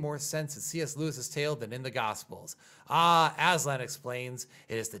make any more sense in C.S. Lewis's tale than in the Gospels. Ah, Aslan explains,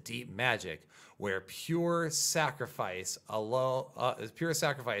 it is the deep magic where pure sacrifice alone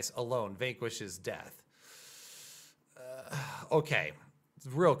vanquishes death. Okay,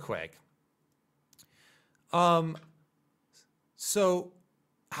 real quick. So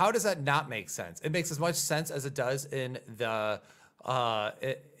how does that not make sense? It makes as much sense as it does in the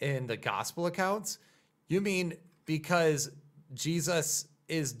gospel accounts. You mean because Jesus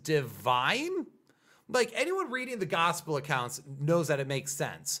is divine? Like, anyone reading the gospel accounts knows that it makes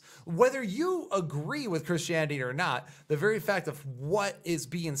sense. Whether you agree with Christianity or not, the very fact of what is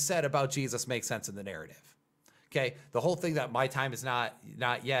being said about Jesus makes sense in the narrative. Okay, the whole thing that my time is not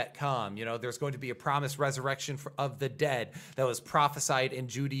yet come, you know, there's going to be a promised resurrection of the dead that was prophesied in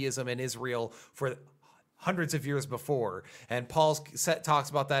Judaism and Israel for hundreds of years before. And Paul talks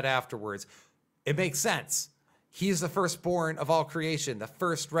about that afterwards. It makes sense. He's the firstborn of all creation, the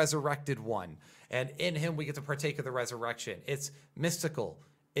first resurrected one. And in him, we get to partake of the resurrection. It's mystical.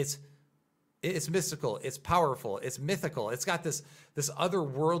 It's It's mystical, it's powerful, it's mythical. It's got this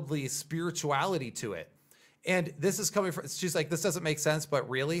otherworldly spirituality to it. And this is coming from, she's like, this doesn't make sense, but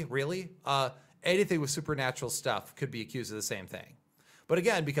really, anything with supernatural stuff could be accused of the same thing. But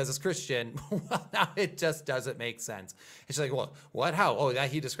again, because it's Christian, well, now it just doesn't make sense. And she's like, well, what, how? Oh,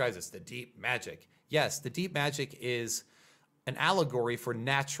 that he describes this, the deep magic. Yes, the deep magic is an allegory for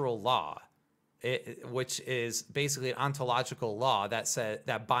natural law, which is basically an ontological law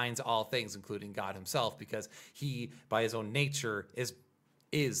that binds all things, including God himself, because he, by his own nature,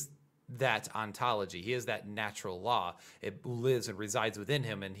 is that ontology. He is that natural law. It lives and resides within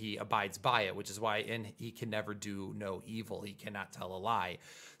him, and he abides by it, which is why he can never do no evil. He cannot tell a lie.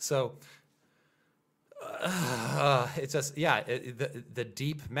 So it's just, yeah, the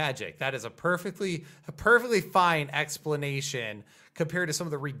deep magic. That is a perfectly fine explanation compared to some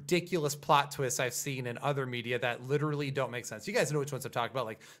of the ridiculous plot twists I've seen in other media that literally don't make sense. You guys know which ones I'm talking about.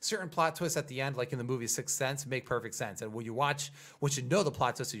 Like certain plot twists at the end, like in the movie Sixth Sense, make perfect sense. And when you know the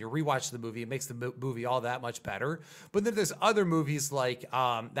plot twist and you rewatch the movie, it makes the movie all that much better. But then there's other movies like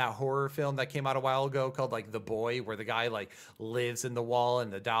that horror film that came out a while ago called like The Boy, where the guy like lives in the wall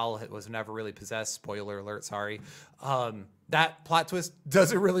and the doll was never really possessed. Spoiler alert, sorry. That plot twist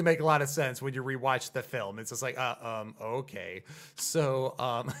doesn't really make a lot of sense when you rewatch the film. It's just like, okay.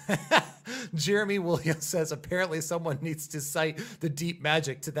 So, Jeremy Williams says, apparently someone needs to cite the deep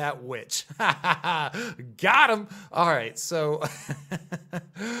magic to that witch. Got him. All right. So,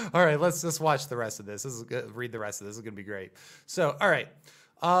 all right, let's just watch the rest of this. Read the rest of this. This is going to be great. So, all right.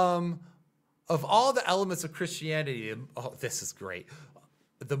 Of all the elements of Christianity, oh, this is great.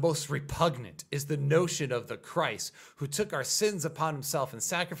 The most repugnant is the notion of the Christ who took our sins upon himself and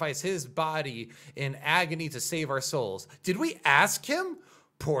sacrificed his body in agony to save our souls. Did we ask him,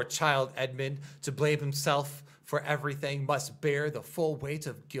 poor child Edmund, to blame himself for everything, must bear the full weight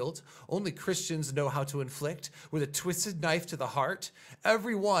of guilt only Christians know how to inflict with a twisted knife to the heart?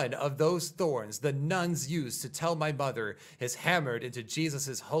 Every one of those thorns the nuns used to tell my mother is hammered into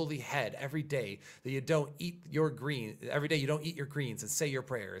Jesus's holy head every day that you don't eat your greens and say your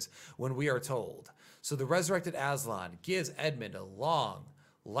prayers when we are told. So the resurrected Aslan gives Edmund a long,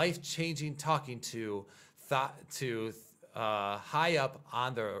 life-changing talking to high up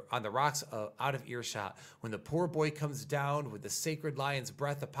on the rocks out of earshot. When the poor boy comes down with the sacred lion's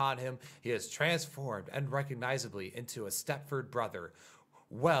breath upon him, he is transformed unrecognizably into a Stepford brother,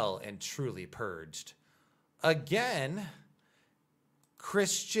 well and truly purged. Again,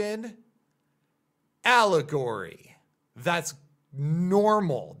 Christian allegory. That's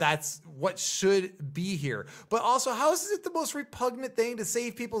normal. That's what should be here. But also, how is it the most repugnant thing to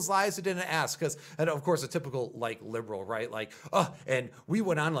save people's lives who didn't ask? Because, and of course, a typical like liberal, right? Like, oh, and we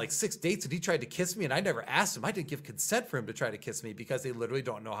went on like 6 dates and he tried to kiss me and I never asked him. I didn't give consent for him to try to kiss me because they literally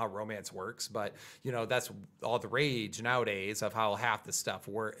don't know how romance works. But, you know, that's all the rage nowadays of how half the stuff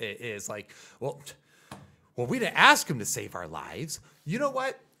is like, well, we didn't ask him to save our lives. You know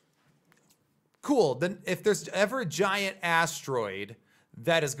what? Cool. Then if there's ever a giant asteroid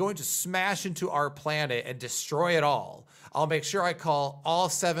that is going to smash into our planet and destroy it all, I'll make sure I call all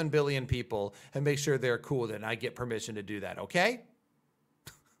 7 billion people and make sure they're cool and I get permission to do that. Okay?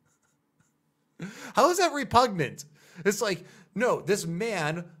 How is that repugnant? It's like, no, this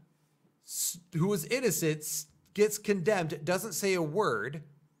man who was innocent gets condemned, doesn't say a word,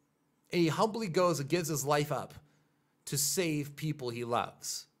 and he humbly goes and gives his life up to save people he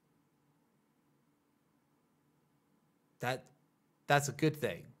loves. That's a good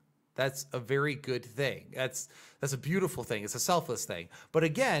thing. That's a very good thing. That's a beautiful thing. It's a selfless thing. But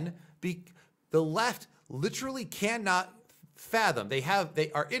again, the left literally cannot fathom. They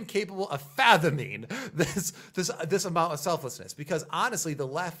are incapable of fathoming this amount of selflessness. Because honestly, the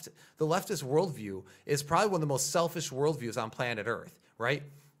leftist worldview is probably one of the most selfish worldviews on planet Earth. Right?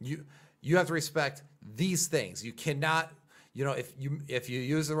 You have to respect these things. You cannot. You know, if you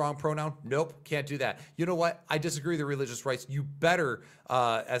use the wrong pronoun, nope, can't do that. You know what? I disagree with the religious rights. You better,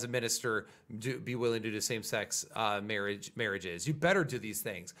 as a minister, be willing to do same-sex marriages. You better do these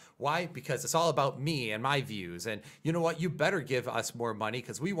things. Why? Because it's all about me and my views. And you know what? You better give us more money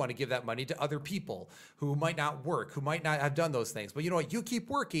because we want to give that money to other people who might not work, who might not have done those things. But you know what? You keep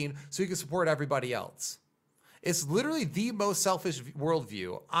working so you can support everybody else. It's literally the most selfish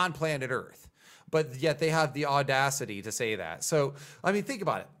worldview on planet Earth. But yet they have the audacity to say that. So, I mean, think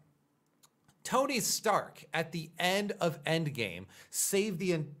about it. Tony Stark, at the end of Endgame, saved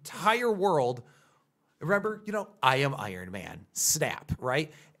the entire world. Remember, you know, I am Iron Man. Snap,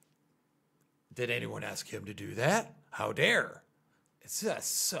 right? Did anyone ask him to do that? How dare? It's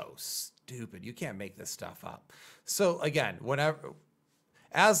just so stupid. You can't make this stuff up. So, again, whenever...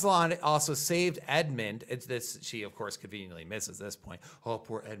 Aslan also saved Edmund. She, of course, conveniently misses this point. Oh,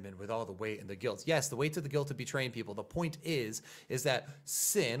 poor Edmund with all the weight and the guilt. Yes, the weight of the guilt of betraying people. The point is that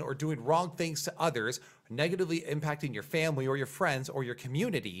sin or doing wrong things to others, negatively impacting your family or your friends or your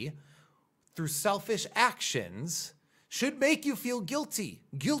community through selfish actions should make you feel guilty.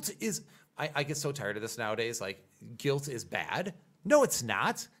 Guilt is, I get so tired of this nowadays. Like, guilt is bad. No, it's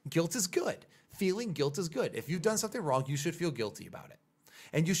not. Guilt is good. Feeling guilt is good. If you've done something wrong, you should feel guilty about it.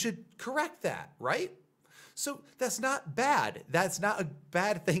 And you should correct that, right? So that's not bad. That's not a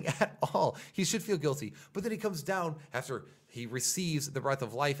bad thing at all. He should feel guilty. But then he comes down after he receives the breath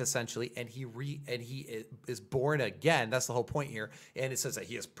of life, essentially, and he is born again. That's the whole point here. And it says that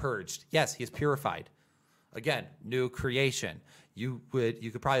he is purged. Yes, he is purified. Again, new creation. You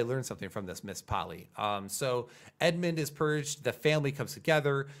could probably learn something from this, Miss Polly. So Edmund is purged. The family comes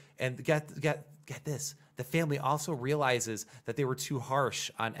together, and get this. The family also realizes that they were too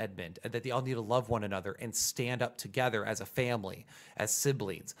harsh on Edmund and that they all need to love one another and stand up together as a family, as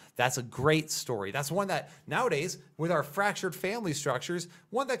siblings. That's a great story. That's one that nowadays, with our fractured family structures,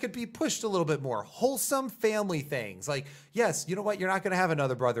 one that could be pushed a little bit more. Wholesome family things. Like, yes, you know what? You're not going to have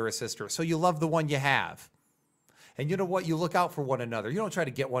another brother or sister, so you love the one you have. And you know what? You look out for one another. You don't try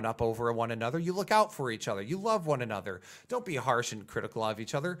to get one up over one another. You look out for each other. You love one another. Don't be harsh and critical of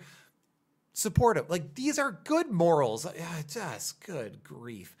each other. Support it. Like, these are good morals. Just good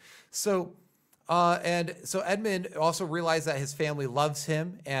grief. So Edmund also realized that his family loves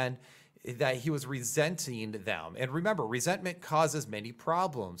him and that he was resenting them. And remember, resentment causes many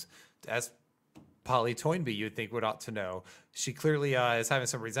problems. As Polly Toynbee, you'd think, would ought to know. She clearly is having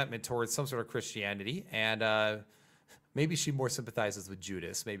some resentment towards some sort of Christianity, and maybe she more sympathizes with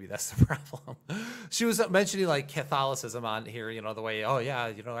Judas. Maybe that's the problem. She was mentioning like Catholicism on here, you know, the way, oh yeah,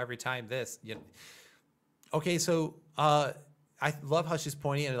 you know, every time this. You know. Okay, so I love how she's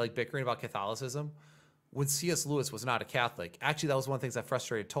pointing and like bickering about Catholicism. When C.S. Lewis was not a Catholic, actually that was one of the things that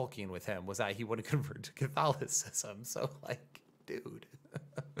frustrated Tolkien with him, was that he wouldn't convert to Catholicism. So like, dude.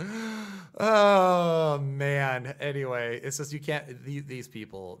 Oh man. Anyway, it's just, you can't, these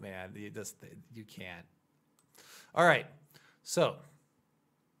people, man, you can't. All right. So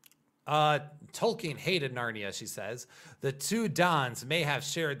Tolkien hated Narnia, she says. The two Dons may have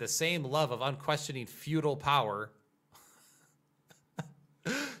shared the same love of unquestioning feudal power.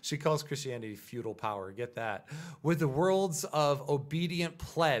 She calls Christianity feudal power. Get that. With the worlds of obedient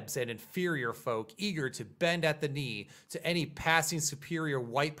plebs and inferior folk eager to bend at the knee to any passing superior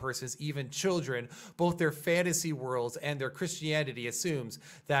white persons, even children, both their fantasy worlds and their Christianity assumes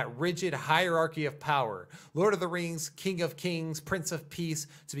that rigid hierarchy of power. Lord of the Rings, King of Kings, Prince of Peace,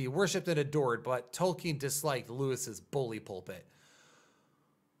 to be worshipped and adored, but Tolkien disliked Lewis's bully pulpit.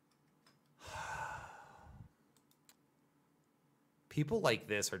 People like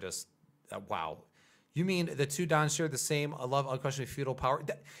this are just, wow. You mean the two Dons share the same love, unquestionably feudal power?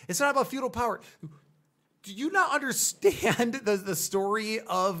 It's not about feudal power. Do you not understand the story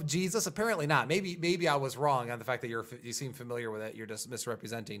of Jesus? Apparently not. Maybe I was wrong on the fact that you seem familiar with it. You're just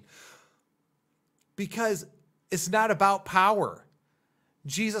misrepresenting. Because it's not about power.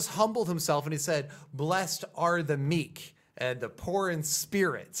 Jesus humbled himself and he said, blessed are the meek and the poor in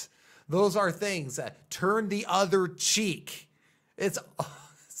spirit. Those are things that turn the other cheek. It's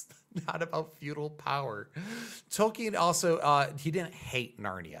not about feudal power. Tolkien also, he didn't hate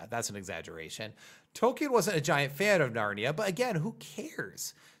Narnia. That's an exaggeration. Tolkien wasn't a giant fan of Narnia, but again, who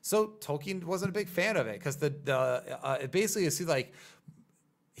cares? So Tolkien wasn't a big fan of it because basically, you see, like,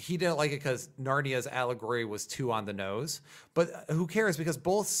 he didn't like it because Narnia's allegory was too on the nose. But who cares? Because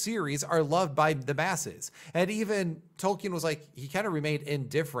both series are loved by the masses. And even Tolkien was like, he kind of remained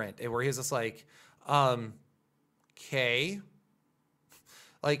indifferent, where he was just like, okay.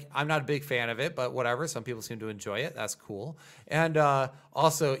 Like, I'm not a big fan of it, but whatever. Some people seem to enjoy it. That's cool. And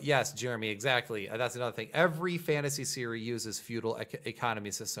also, yes, Jeremy, exactly. That's another thing. Every fantasy series uses feudal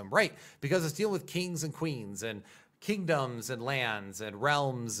economy system, right? Because it's dealing with kings and queens and kingdoms and lands and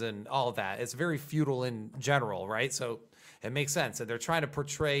realms and all that. It's very feudal in general, right? So it makes sense. And they're trying to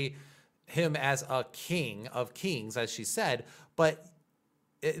portray him as a king of kings, as she said, but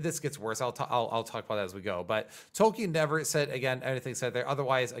this gets worse. I'll talk about that as we go. But Tolkien never said, again, anything said there.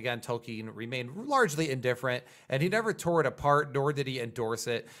 Otherwise, again, Tolkien remained largely indifferent, and he never tore it apart, nor did he endorse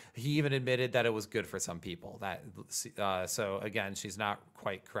it. He even admitted that it was good for some people. So again, she's not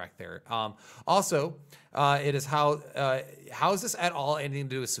quite correct there. Also, it is how is this at all anything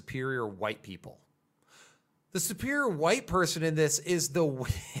to do with superior white people? The superior white person in this is the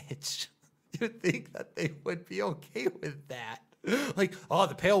witch. You'd think that they would be okay with that. Like, oh,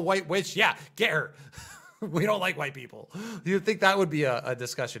 the pale white witch, yeah, get her. We don't like white people. You'd think that would be a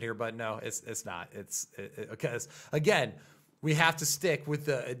discussion here, but no, it's not. Because again, we have to stick with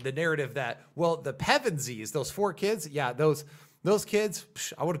the narrative that, well, the Pevensies, those 4 kids, yeah, those kids,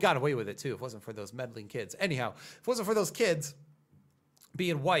 I would have gotten away with it too if it wasn't for those meddling kids. Anyhow, if it wasn't for those kids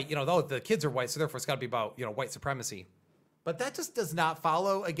being white, though the kids are white, so therefore it's got to be about, white supremacy. But that just does not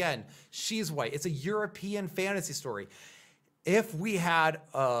follow. Again, she's white. It's a European fantasy story. If we had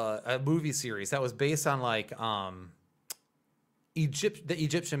a movie series that was based on like the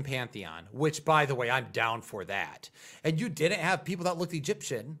Egyptian pantheon, which by the way, I'm down for that, and you didn't have people that looked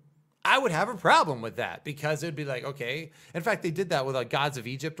Egyptian, I would have a problem with that because it'd be like, okay. In fact, they did that with Gods of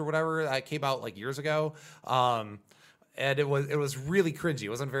Egypt or whatever that came out like years ago. And it was really cringy. It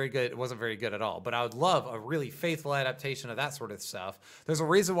wasn't very good. It wasn't very good at all. But I would love a really faithful adaptation of that sort of stuff. There's a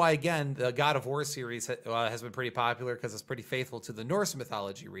reason why, again, the God of War series has been pretty popular because it's pretty faithful to the Norse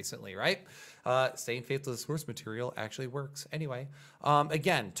mythology recently, right? Staying faithful to the source material actually works. Anyway,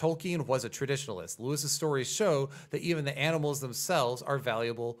 again, Tolkien was a traditionalist. Lewis's stories show that even the animals themselves are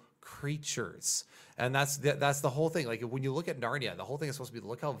valuable creatures. And that's the whole thing. Like when you look at Narnia, the whole thing is supposed to be,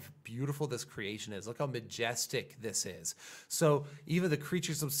 look how beautiful this creation is. Look how majestic this is. So even the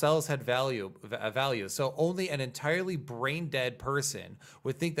creatures themselves had value. So only an entirely brain dead person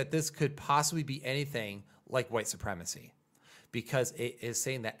would think that this could possibly be anything like white supremacy, because it is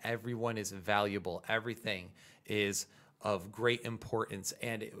saying that everyone is valuable. Everything is of great importance,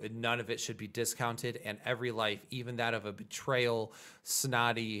 and none of it should be discounted. And every life, even that of a betraying,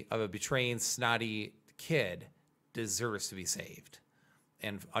 snotty kid, deserves to be saved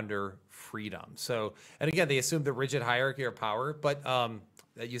and under freedom. So, and again, they assume the rigid hierarchy of power, but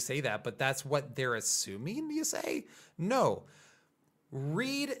you say that, but that's what they're assuming. You say no.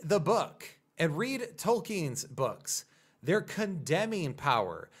 Read the book and read Tolkien's books. They're condemning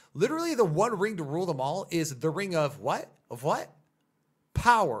power. Literally, the one ring to rule them all is the ring of what? Of what?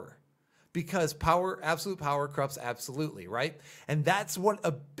 Power. Because power, absolute power corrupts absolutely, right? And that's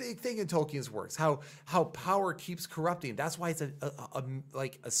a big thing in Tolkien's works, how power keeps corrupting. That's why it's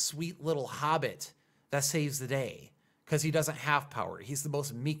like a sweet little hobbit that saves the day, because he doesn't have power. He's the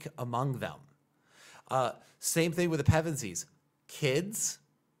most meek among them. Same thing with the Pevensies. Kids,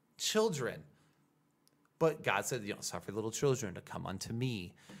 children. But God said, suffer little children to come unto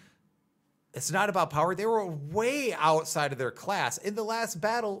me. It's not about power. They were way outside of their class. In the last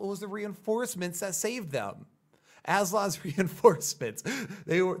battle, it was the reinforcements that saved them. Aslan's reinforcements.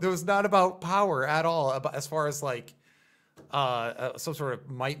 There was not about power at all, as far as like some sort of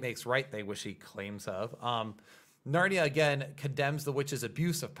might makes right thing, which he claims of. Narnia, again, condemns the witch's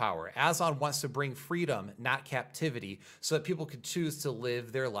abuse of power. Aslan wants to bring freedom, not captivity, so that people could choose to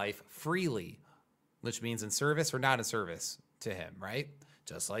live their life freely, which means in service or not in service to him, right?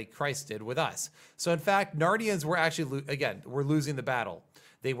 Just like Christ did with us. So in fact, Narnians were actually, we're losing the battle.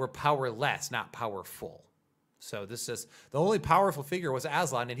 They were powerless, not powerful. So the only powerful figure was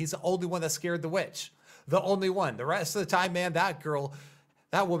Aslan, and he's the only one that scared the witch. The only one. The rest of the time, man,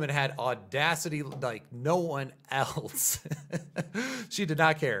 that woman had audacity like no one else. She did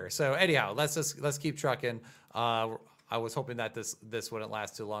not care. So anyhow, let's keep trucking. I was hoping that this wouldn't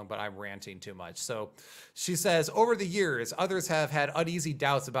last too long, but I'm ranting too much. So she says, over the years, others have had uneasy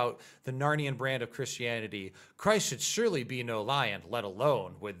doubts about the Narnian brand of Christianity. Christ should surely be no lion, let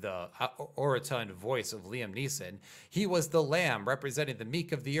alone with the orotund voice of Liam Neeson. He was the lamb representing the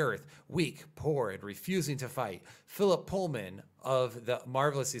meek of the earth, weak, poor, and refusing to fight. Philip Pullman of the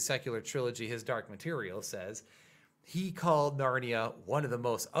marvelously secular trilogy His Dark Material says, he called Narnia one of the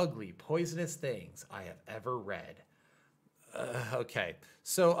most ugly, poisonous things I have ever read. Okay,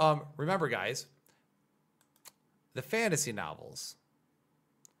 so remember, guys, the fantasy novels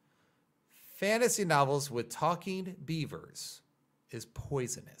with talking beavers is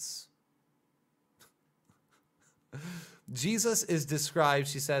poisonous. Jesus is described,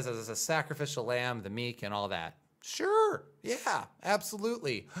 she says, as a sacrificial lamb, the meek, and all that. Sure, yeah,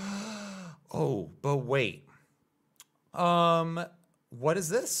 absolutely. Oh, but wait. What is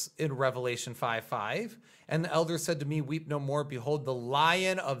this in Revelation 5:5? And the elder said to me, weep no more. Behold, the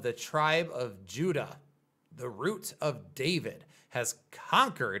Lion of the tribe of Judah, the root of David, has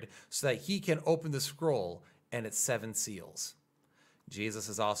conquered so that he can open the scroll and its 7 seals. Jesus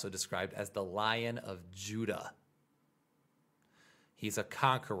is also described as the Lion of Judah. He's a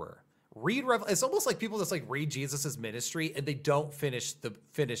conqueror. It's almost like people just like read Jesus's ministry and they don't finish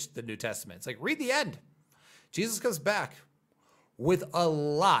the New Testament. It's like, read the end. Jesus comes back with a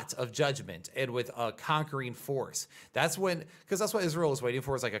lot of judgment and with a conquering force. Because that's what Israel was waiting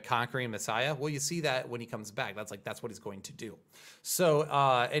for, is like a conquering Messiah. Well, you see that when he comes back. That's what he's going to do. So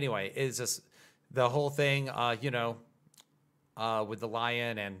anyway, it's just the whole thing, with the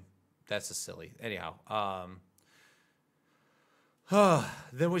lion, and that's just silly. Anyhow,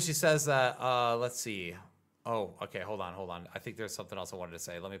 then when she says that, let's see. Oh, okay, hold on. I think there's something else I wanted to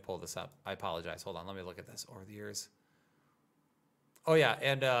say. Let me pull this up. I apologize. Hold on, let me look at this over the years. Oh, yeah,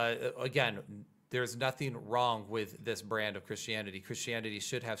 and again, there's nothing wrong with this brand of Christianity. Christianity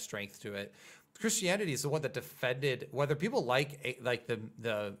should have strength to it. Christianity is the one that defended, whether people like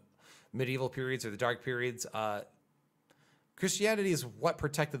the medieval periods or the dark periods, Christianity is what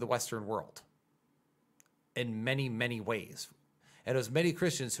protected the Western world in many, many ways. And it was many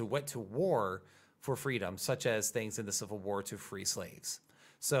Christians who went to war for freedom, such as things in the Civil War to free slaves.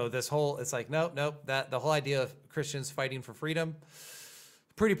 So this whole, it's like, nope, that the whole idea of Christians fighting for freedom,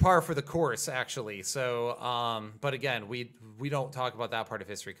 pretty par for the course, actually. So, but again, we don't talk about that part of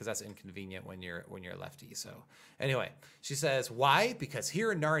history because that's inconvenient when you're lefty. So anyway, she says, why? Because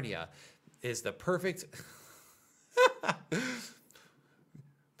here in Narnia is the perfect...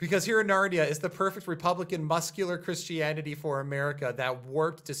 Because here in Narnia is the perfect Republican muscular Christianity for America, that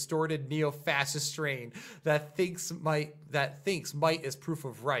warped, distorted, neo-fascist strain that thinks might is proof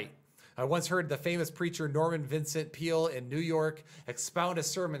of right. I once heard the famous preacher Norman Vincent Peale in New York expound a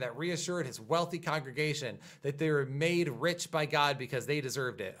sermon that reassured his wealthy congregation that they were made rich by God because they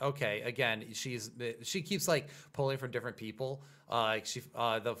deserved it. Okay, again, she keeps like pulling from different people. She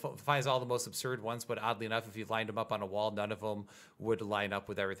finds all the most absurd ones, but oddly enough, if you lined them up on a wall, none of them would line up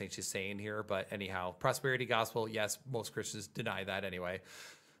with everything she's saying here. But anyhow, prosperity gospel, yes, most Christians deny that anyway.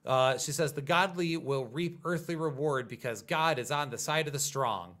 She says, the godly will reap earthly reward because God is on the side of the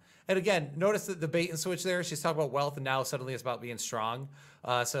strong. And again, notice the bait and switch there. She's talking about wealth, and now suddenly it's about being strong.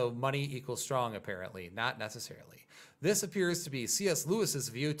 So money equals strong, apparently. Not necessarily. This appears to be C.S. Lewis's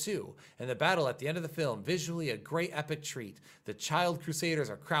view, too. In the battle at the end of the film, visually a great epic treat. The child crusaders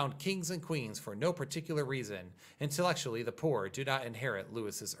are crowned kings and queens for no particular reason. Intellectually, the poor do not inherit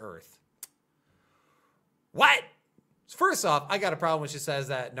Lewis's earth. What? First off, I got a problem when she says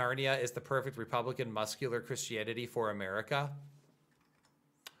that Narnia is the perfect Republican muscular Christianity for America.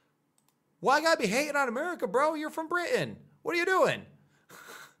 Why I gotta be hating on America, bro? You're from Britain. What are you doing?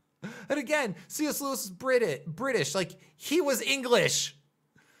 And again, C.S. Lewis is British. Like, he was English.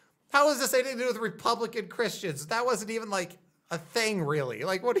 How is this anything to do with Republican Christians? That wasn't even, like, a thing, really.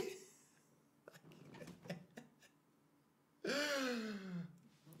 Like, what do you...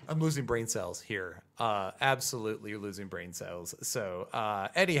 I'm losing brain cells here. Absolutely losing brain cells. So,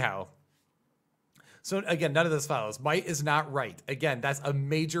 anyhow... So again, none of this follows. Might is not right. Again, that's a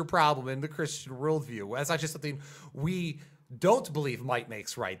major problem in the Christian worldview. That's actually something we don't believe might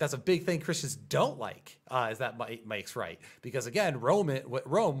makes right. That's a big thing Christians don't like, is that might makes right. Because again,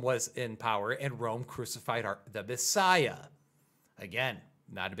 Rome was in power, and Rome crucified the Messiah. Again,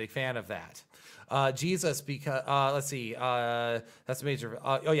 not a big fan of that. Jesus, because, let's see, that's a major,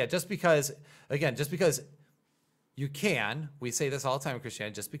 just because you can, we say this all the time in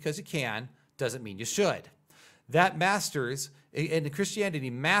Christianity, just because you can, doesn't mean you should. That masters, in Christianity,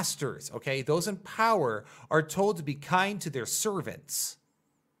 masters, okay, those in power are told to be kind to their servants,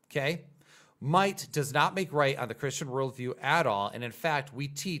 okay? Might does not make right on the Christian worldview at all, and in fact, we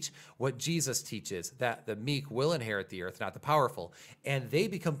teach what Jesus teaches, that the meek will inherit the earth, not the powerful, and they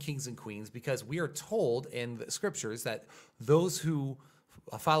become kings and queens because we are told in the scriptures that those who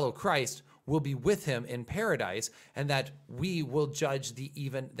follow Christ will be with him in paradise, and that we will judge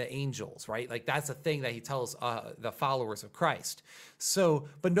even the angels, right? Like, that's a thing that he tells the followers of Christ. So,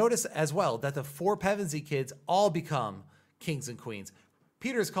 but notice as well that the four Pevensey kids all become kings and queens.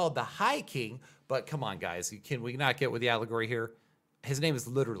 Peter's called the High King, but come on, guys, can we not get with the allegory here? His name is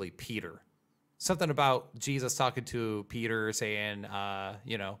literally Peter. Something about Jesus talking to Peter saying, on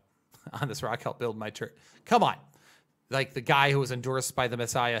this rock I'll build my church. Come on. Like the guy who was endorsed by the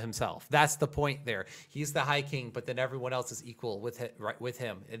Messiah himself. That's the point there. He's the High King, but then everyone else is equal with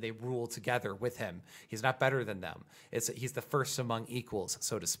him, and they rule together with him. He's not better than them. He's the first among equals,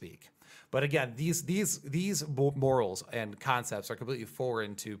 so to speak. But again, these morals and concepts are completely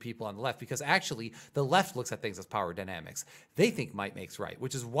foreign to people on the left, because actually the left looks at things as power dynamics. They think might makes right,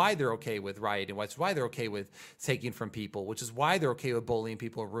 which is why they're okay with rioting, which is why they're okay with taking from people, which is why they're okay with bullying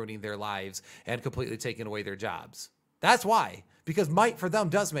people and ruining their lives and completely taking away their jobs. That's why, because might for them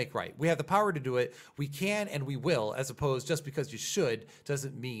does make right. We have the power to do it. We can and we will, as opposed just because you should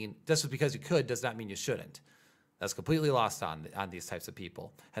doesn't mean, just because you could does not mean you shouldn't. That's completely lost on these types of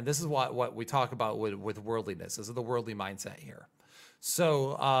people. And this is what we talk about with worldliness. This is the worldly mindset here.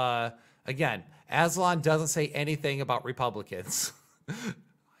 So again, Aslan doesn't say anything about Republicans.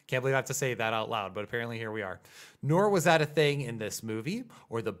 Can't believe I have to say that out loud, but apparently here we are. Nor was that a thing in this movie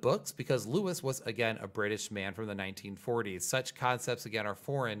or the books, because Lewis was, again, a British man from the 1940s. Such concepts, again, are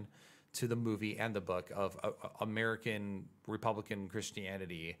foreign to the movie and the book of American Republican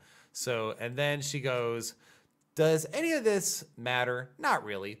Christianity. So, and then she goes, does any of this matter? Not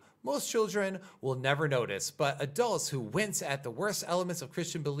really. Most children will never notice, but adults who wince at the worst elements of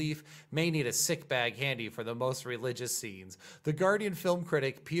Christian belief may need a sick bag handy for the most religious scenes. The Guardian film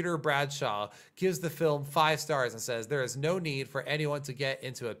critic Peter Bradshaw gives the film 5 stars and says there is no need for anyone to get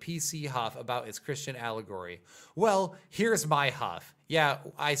into a PC huff about its Christian allegory. Well, here's my huff. Yeah,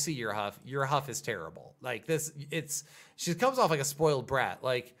 I see your huff. Your huff is terrible. Like this, she comes off like a spoiled brat.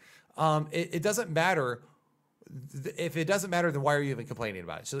 Like, it doesn't matter. If it doesn't matter, then why are you even complaining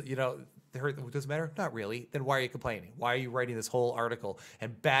about it? So, you know, it doesn't matter? Not really. Then why are you complaining? Why are you writing this whole article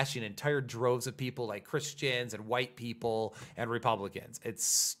and bashing entire droves of people like Christians and white people and Republicans? It's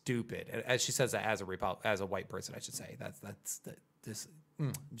stupid. As she says that as a white person, I should say. This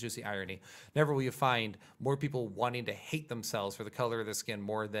juicy irony. Never will you find more people wanting to hate themselves for the color of their skin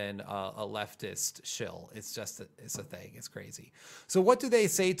more than a leftist shill. It's just it's a thing. It's crazy. So what do they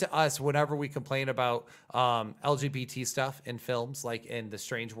say to us whenever we complain about LGBT stuff in films, like in The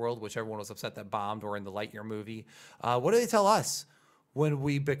Strange World, which everyone was upset that bombed, or in the Lightyear movie? What do they tell us when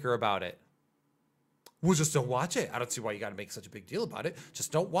we bicker about it? Well, just don't watch it. I don't see why you got to make such a big deal about it.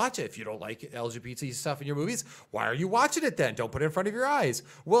 Just don't watch it. If you don't like LGBT stuff in your movies, why are you watching it then? Don't put it in front of your eyes.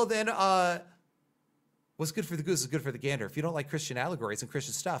 Well, then, what's good for the goose is good for the gander. If you don't like Christian allegories and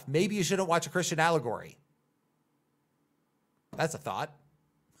Christian stuff, maybe you shouldn't watch a Christian allegory. That's a thought.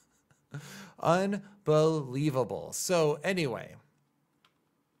 Unbelievable. So anyway,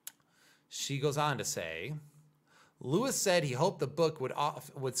 she goes on to say, Lewis said he hoped the book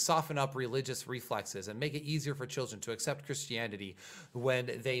would soften up religious reflexes and make it easier for children to accept Christianity when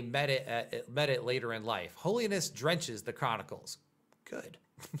they met it later in life. Holiness drenches the chronicles. Good.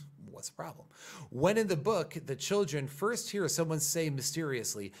 What's the problem? When in the book, the children first hear someone say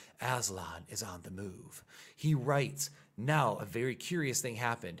mysteriously, Aslan is on the move. He writes, now a very curious thing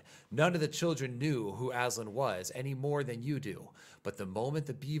happened. None of the children knew who Aslan was any more than you do. But the moment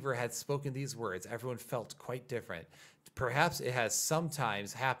the beaver had spoken these words, everyone felt quite different. Perhaps it has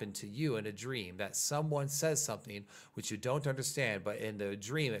sometimes happened to you in a dream that someone says something which you don't understand, but in the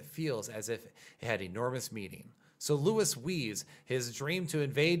dream it feels as if it had enormous meaning. So Lewis weaves his dream to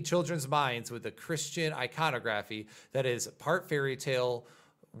invade children's minds with a Christian iconography that is part fairy tale,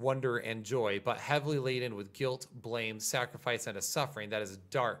 wonder, and joy, but heavily laden with guilt, blame, sacrifice, and a suffering that is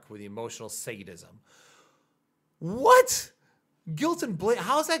dark with emotional sadism. What? Guilt and blame?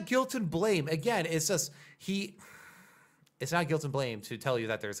 How's that guilt and blame? Again, it's just, it's not guilt and blame to tell you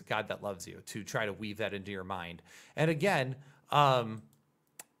that there's a God that loves you, to try to weave that into your mind. And again,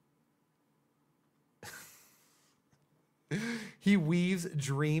 he weaves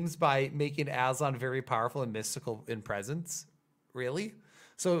dreams by making Aslan very powerful and mystical in presence. Really?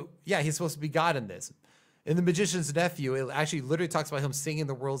 So yeah, he's supposed to be God in this. In The Magician's Nephew, it actually literally talks about him singing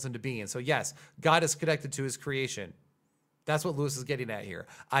the worlds into being. So yes, God is connected to his creation. That's what Lewis is getting at here.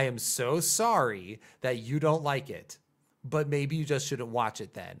 I am so sorry that you don't like it, but maybe you just shouldn't watch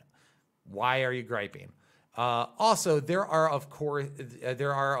it then. Why are you griping? Also, there are of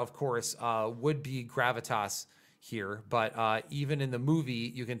course would-be gravitas here, but even in the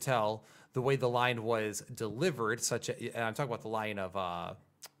movie, you can tell the way the line was delivered. And I'm talking about the line of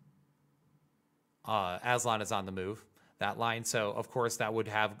Aslan is on the move. That line. So of course that would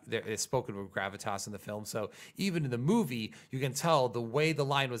have it's spoken with gravitas in the film. So even in the movie, you can tell the way the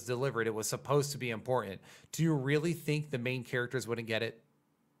line was delivered, it was supposed to be important. Do you really think the main characters wouldn't get it?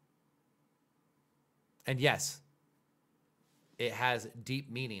 And yes, it has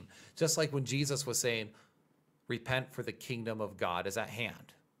deep meaning. Just like when Jesus was saying, repent for the kingdom of God is at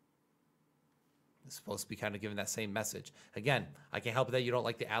hand. It's supposed to be kind of giving that same message. Again, I can't help it that you don't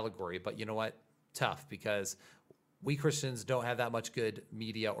like the allegory, but you know what? Tough, because we Christians don't have that much good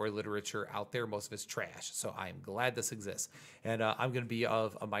media or literature out there. Most of it's trash. So I'm glad this exists. And I'm going to be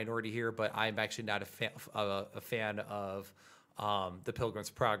of a minority here, but I'm actually not a fan of The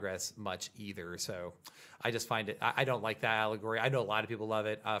Pilgrim's Progress much either. So I just find it, I don't like that allegory. I know a lot of people love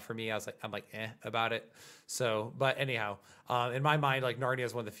it. For me, I'm like, about it. So, but anyhow, in my mind, like Narnia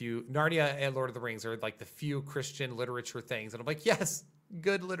is one of the few, Narnia and Lord of the Rings are like the few Christian literature things. And I'm like, yes,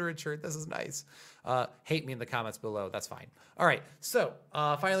 good literature. This is nice. Hate me in the comments below. That's fine. All right. So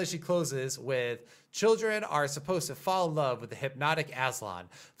finally, she closes with, children are supposed to fall in love with the hypnotic Aslan.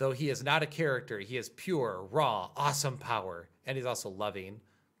 Though he is not a character, he is pure, raw, awesome power. And he's also loving,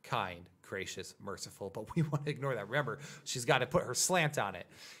 kind, gracious, merciful, but we want to ignore that. Remember, she's got to put her slant on it.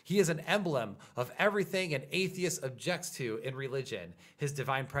 He is an emblem of everything an atheist objects to in religion. His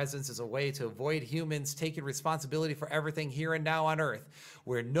divine presence is a way to avoid humans taking responsibility for everything here and now on earth,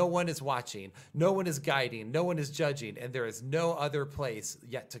 where no one is watching, no one is guiding, no one is judging, and there is no other place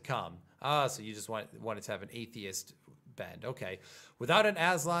yet to come. So you just wanted to have an atheist bend. Okay. Without an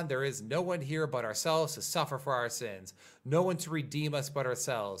Aslan, there is no one here but ourselves to suffer for our sins. No one to redeem us but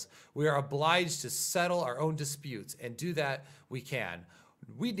ourselves. We are obliged to settle our own disputes, and do that we can.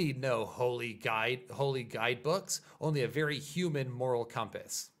 We need no holy guidebooks, only a very human moral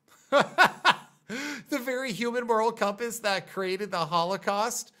compass. The very human moral compass that created the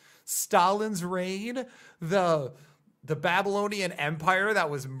Holocaust, Stalin's reign, the Babylonian Empire that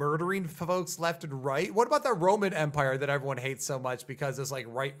was murdering folks left and right. What about the Roman Empire that everyone hates so much because it's like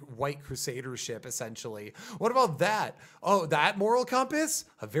white crusadership, essentially? What about that? Oh, that moral compass?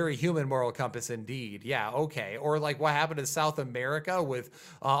 A very human moral compass indeed. Yeah, okay. Or like what happened in South America with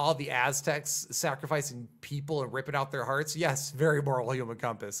all the Aztecs sacrificing people and ripping out their hearts? Yes, very moral human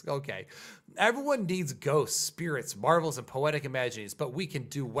compass. Okay. Everyone needs ghosts, spirits, marvels, and poetic imaginings, but we can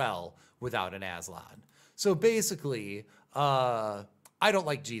do well without an Aslan. So basically, I don't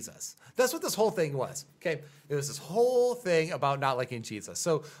like Jesus. That's what this whole thing was, okay? It was this whole thing about not liking Jesus.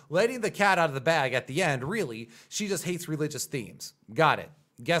 So letting the cat out of the bag at the end, really, she just hates religious themes. Got it.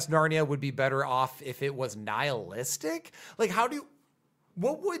 Guess Narnia would be better off if it was nihilistic? Like,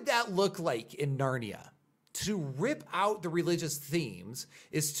 what would that look like in Narnia? To rip out the religious themes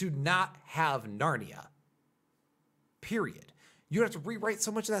is to not have Narnia, period. You have to rewrite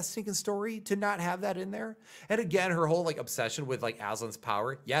so much of that stinking story to not have that in there. And again, her whole like obsession with like Aslan's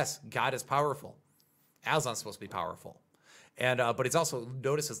power. Yes, God is powerful. Aslan's supposed to be powerful. And but it's also,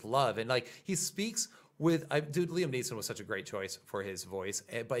 notice his love. And like he speaks with, dude, Liam Neeson was such a great choice for his voice.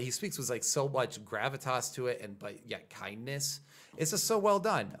 But he speaks with like so much gravitas to it, and but yet kindness. It's just so well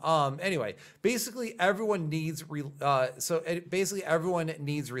done. Anyway, basically everyone needs everyone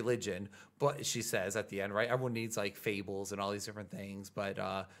needs religion, but she says at the end, right? Everyone needs like fables and all these different things, but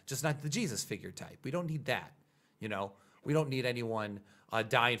just not the Jesus figure type. We don't need that. You know, we don't need anyone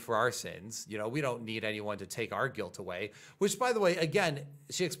dying for our sins. You know, we don't need anyone to take our guilt away. Which, by the way, again,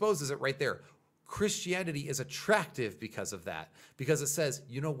 she exposes it right there. Christianity is attractive because of that, because it says,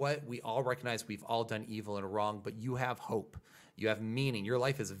 you know what? We all recognize we've all done evil and wrong, but you have hope. You have meaning. Your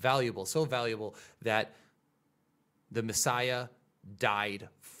life is valuable, so valuable that the Messiah died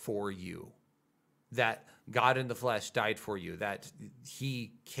for you, that God in the flesh died for you, that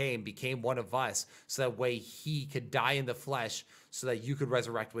he became one of us, so that way he could die in the flesh so that you could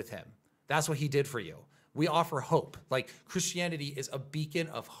resurrect with him. That's what he did for you. We offer hope. Like Christianity is a beacon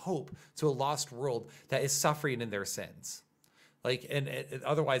of hope to a lost world that is suffering in their sins. Like, and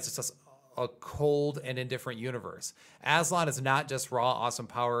otherwise it's just a cold and indifferent universe. Aslan is not just raw, awesome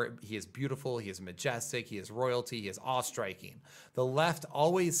power. He is beautiful. He is majestic. He is royalty. He is awe-striking. The left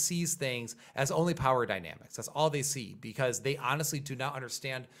always sees things as only power dynamics. That's all they see, because they honestly do not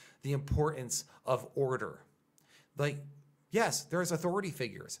understand the importance of order. Like, yes, there's authority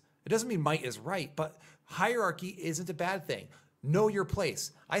figures. It doesn't mean might is right, but hierarchy isn't a bad thing. Know your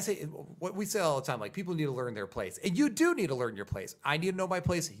place. I say what we say all the time, like people need to learn their place. And you do need to learn your place. I need to know my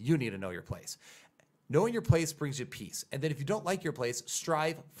place. You need to know your place. Knowing your place brings you peace. And then if you don't like your place,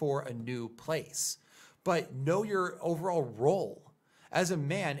 strive for a new place. But know your overall role. As a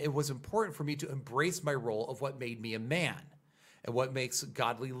man, it was important for me to embrace my role of what made me a man, and what makes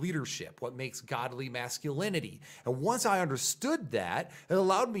godly leadership, what makes godly masculinity. And once I understood that, it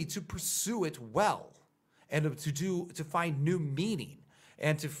allowed me to pursue it well, and to find new meaning.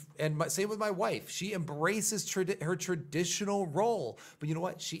 And same with my wife. She embraces her traditional role, but you know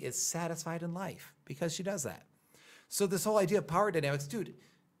what? She is satisfied in life because she does that. So this whole idea of power dynamics, dude,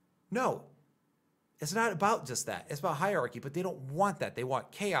 no, it's not about just that. It's about hierarchy, but they don't want that. They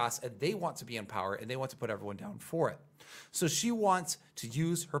want chaos, and they want to be in power, and they want to put everyone down for it. So she wants to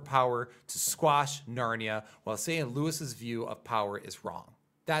use her power to squash Narnia while saying Lewis's view of power is wrong.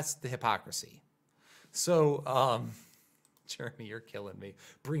 That's the hypocrisy. So, Jeremy, you're killing me.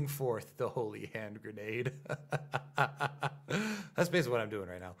 Bring forth the holy hand grenade. That's basically what I'm doing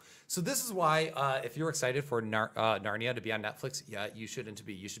right now. So this is why, if you're excited for Narnia to be on Netflix, yeah, you shouldn't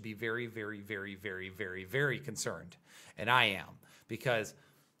be. You should be very, very, very, very, very, very concerned. And I am, because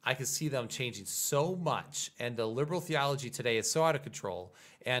I can see them changing so much, and the liberal theology today is so out of control,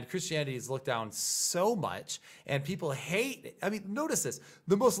 and Christianity is looked down so much, and people hate it. I mean, notice this.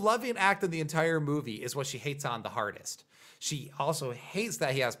 The most loving act in the entire movie is what she hates on the hardest. She also hates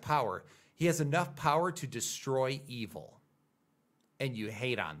that he has power. He has enough power to destroy evil, and you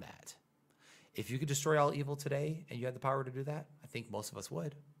hate on that. If you could destroy all evil today and you had the power to do that, I think most of us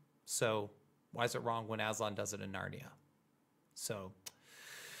would. So why is it wrong when Aslan does it in Narnia? So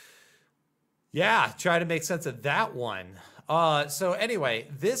yeah, try to make sense of that one. So anyway,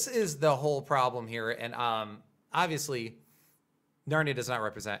 this is the whole problem here. And obviously, Narnia does not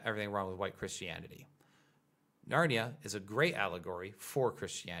represent everything wrong with white Christianity. Narnia is a great allegory for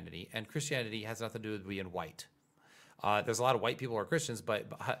Christianity, and Christianity has nothing to do with being white. There's a lot of white people who are Christians,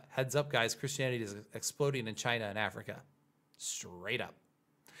 but heads up, guys, Christianity is exploding in China and Africa. Straight up.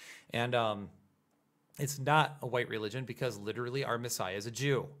 And it's not a white religion because literally our Messiah is a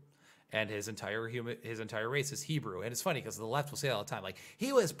Jew. And his entire race is Hebrew. And it's funny because the left will say that all the time, like,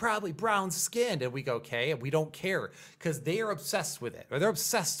 he was probably brown-skinned. And we go, okay, and we don't care because they are obsessed with it, or they're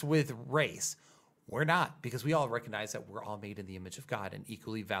obsessed with race. We're not, because we all recognize that we're all made in the image of God and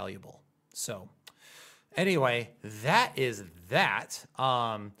equally valuable. So anyway, that is that.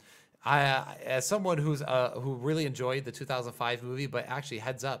 As someone who really enjoyed the 2005 movie, but actually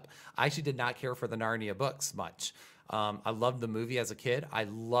heads up, I actually did not care for the Narnia books much. I loved the movie as a kid. I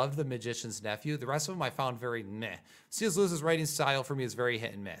loved The Magician's Nephew. The rest of them I found very meh. C.S. Lewis's writing style for me is very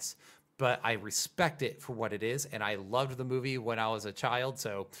hit and miss, but I respect it for what it is, and I loved the movie when I was a child,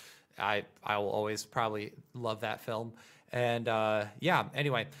 so I will always probably love that film. And yeah,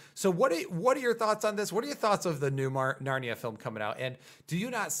 anyway, so what are your thoughts on this? What are your thoughts of the new Narnia film coming out? And do you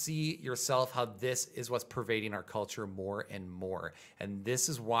not see yourself how this is what's pervading our culture more and more? And this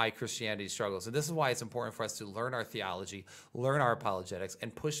is why Christianity struggles. And this is why it's important for us to learn our theology, learn our apologetics,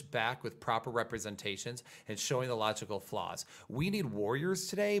 and push back with proper representations and showing the logical flaws. We need warriors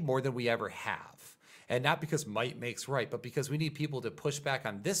today more than we ever have. And not because might makes right, but because we need people to push back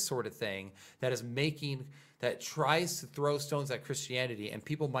on this sort of thing that tries to throw stones at Christianity, and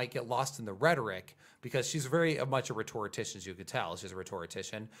people might get lost in the rhetoric because she's very much a rhetorician, as you could tell. She's a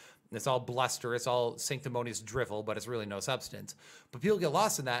rhetorician. It's all bluster, it's all sanctimonious drivel, but it's really no substance. But people get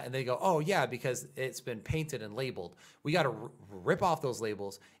lost in that and they go, oh yeah, because it's been painted and labeled. We got to rip off those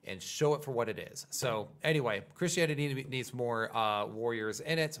labels and show it for what it is. So anyway, Christianity needs more warriors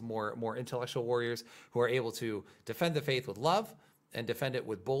in it, more intellectual warriors who are able to defend the faith with love and defend it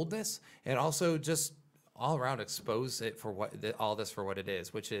with boldness, and also just all around expose it for all this for what it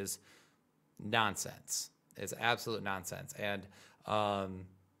is, which is nonsense. It's absolute nonsense. And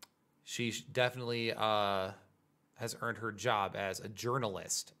she definitely has earned her job as a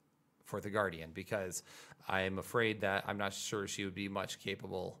journalist for The Guardian, because I am afraid that I'm not sure she would be much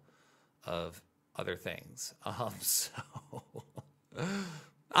capable of other things. So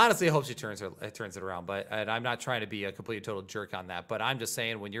honestly, I hope she turns it around. And I'm not trying to be a complete total jerk on that, but I'm just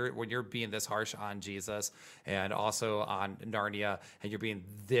saying, when you're being this harsh on Jesus and also on Narnia, and you're being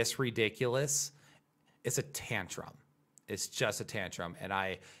this ridiculous, it's a tantrum. It's just a tantrum. And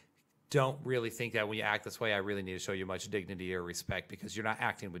I don't really think that when you act this way, I really need to show you much dignity or respect, because you're not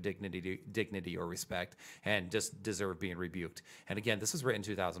acting with dignity or respect, and just deserve being rebuked. And again, this was written in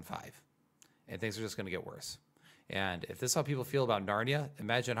 2005, and things are just going to get worse. And if this is how people feel about Narnia,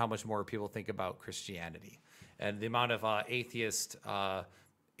 imagine how much more people think about Christianity. And the amount of atheist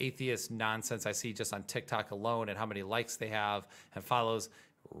nonsense I see just on TikTok alone, and how many likes they have and follows,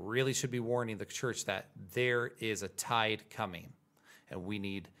 really should be warning the church that there is a tide coming, and we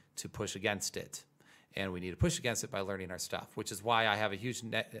need to push against it. And we need to push against it by learning our stuff, which is why I have a huge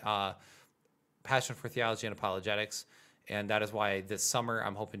passion for theology and apologetics. And that is why this summer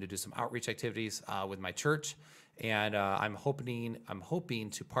I'm hoping to do some outreach activities with my church. And I'm hoping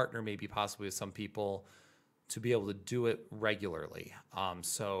to partner maybe possibly with some people to be able to do it regularly.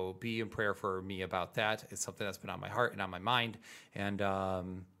 So be in prayer for me about that. It's something that's been on my heart and on my mind. And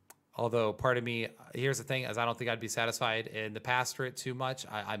although part of me, here's the thing, is I don't think I'd be satisfied in the pastorate too much.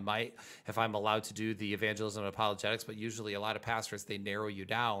 I might, if I'm allowed to do the evangelism and apologetics, but usually a lot of pastors, they narrow you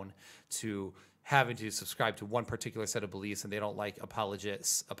down to having to subscribe to one particular set of beliefs, and they don't like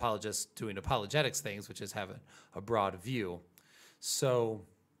apologists doing apologetics things, which is having a broad view. So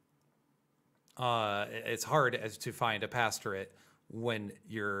it's hard to find a pastorate when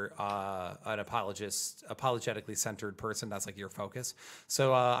you're an apologetically centered person. That's like your focus.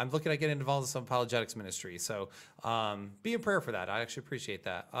 So I'm looking at getting involved in some apologetics ministry. So be in prayer for that. I actually appreciate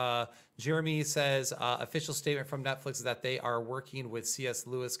that. Jeremy says, official statement from Netflix is that they are working with C.S.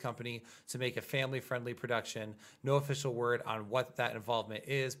 Lewis Company to make a family-friendly production. No official word on what that involvement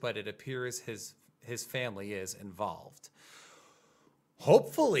is, but it appears his family is involved.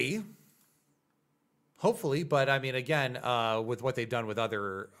 Hopefully, but I mean, again, with what they've done with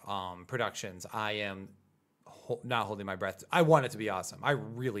other productions, I am not holding my breath. I want it to be awesome. I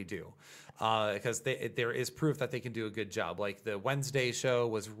really do. Because there is proof that they can do a good job. Like the Wednesday show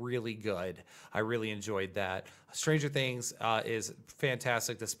was really good. I really enjoyed that. Stranger Things is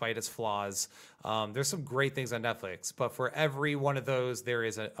fantastic despite its flaws. There's some great things on Netflix, but for every one of those, there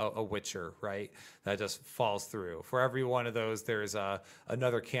is a Witcher, right? That just falls through. For every one of those, there's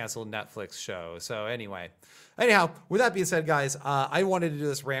another canceled Netflix show. So anyhow, with that being said, guys, I wanted to do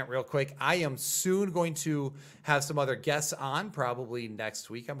this rant real quick. I am soon going to have some other guests on, probably next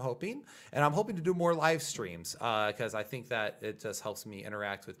week, I'm hoping. And I'm hoping to do more live streams because I think that it just helps me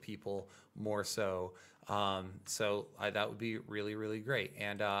interact with people more so. That would be really, really great.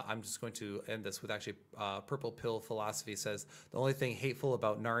 And I'm just going to end this with actually Purple Pill Philosophy says the only thing hateful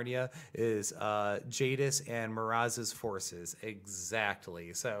about Narnia is Jadis and Miraz's forces.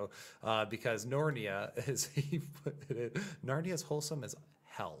 Exactly. So because Narnia is Narnia is wholesome as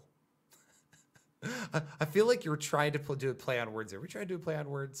hell. I feel like you're trying to do a play on words. Are we trying to do a play on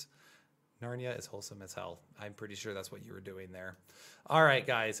words? Narnia is wholesome as hell. I'm pretty sure that's what you were doing there. All right,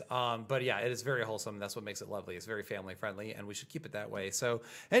 guys. But yeah, it is very wholesome. That's what makes it lovely. It's very family friendly, and we should keep it that way. So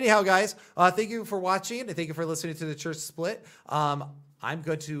anyhow, guys, thank you for watching, and thank you for listening to the Church Split. I'm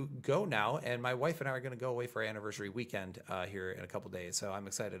going to go now, and my wife and I are going to go away for our anniversary weekend here in a couple days. So I'm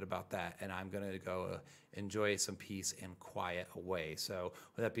excited about that, and I'm going to go enjoy some peace and quiet away. So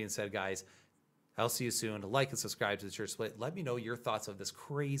with that being said, guys, I'll see you soon. Like and subscribe to the Church Split. Let me know your thoughts of this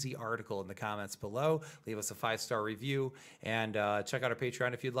crazy article in the comments below. Leave us a 5-star review and check out our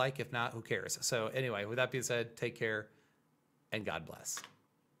Patreon if you'd like. If not, who cares? So anyway, with that being said, take care and God bless.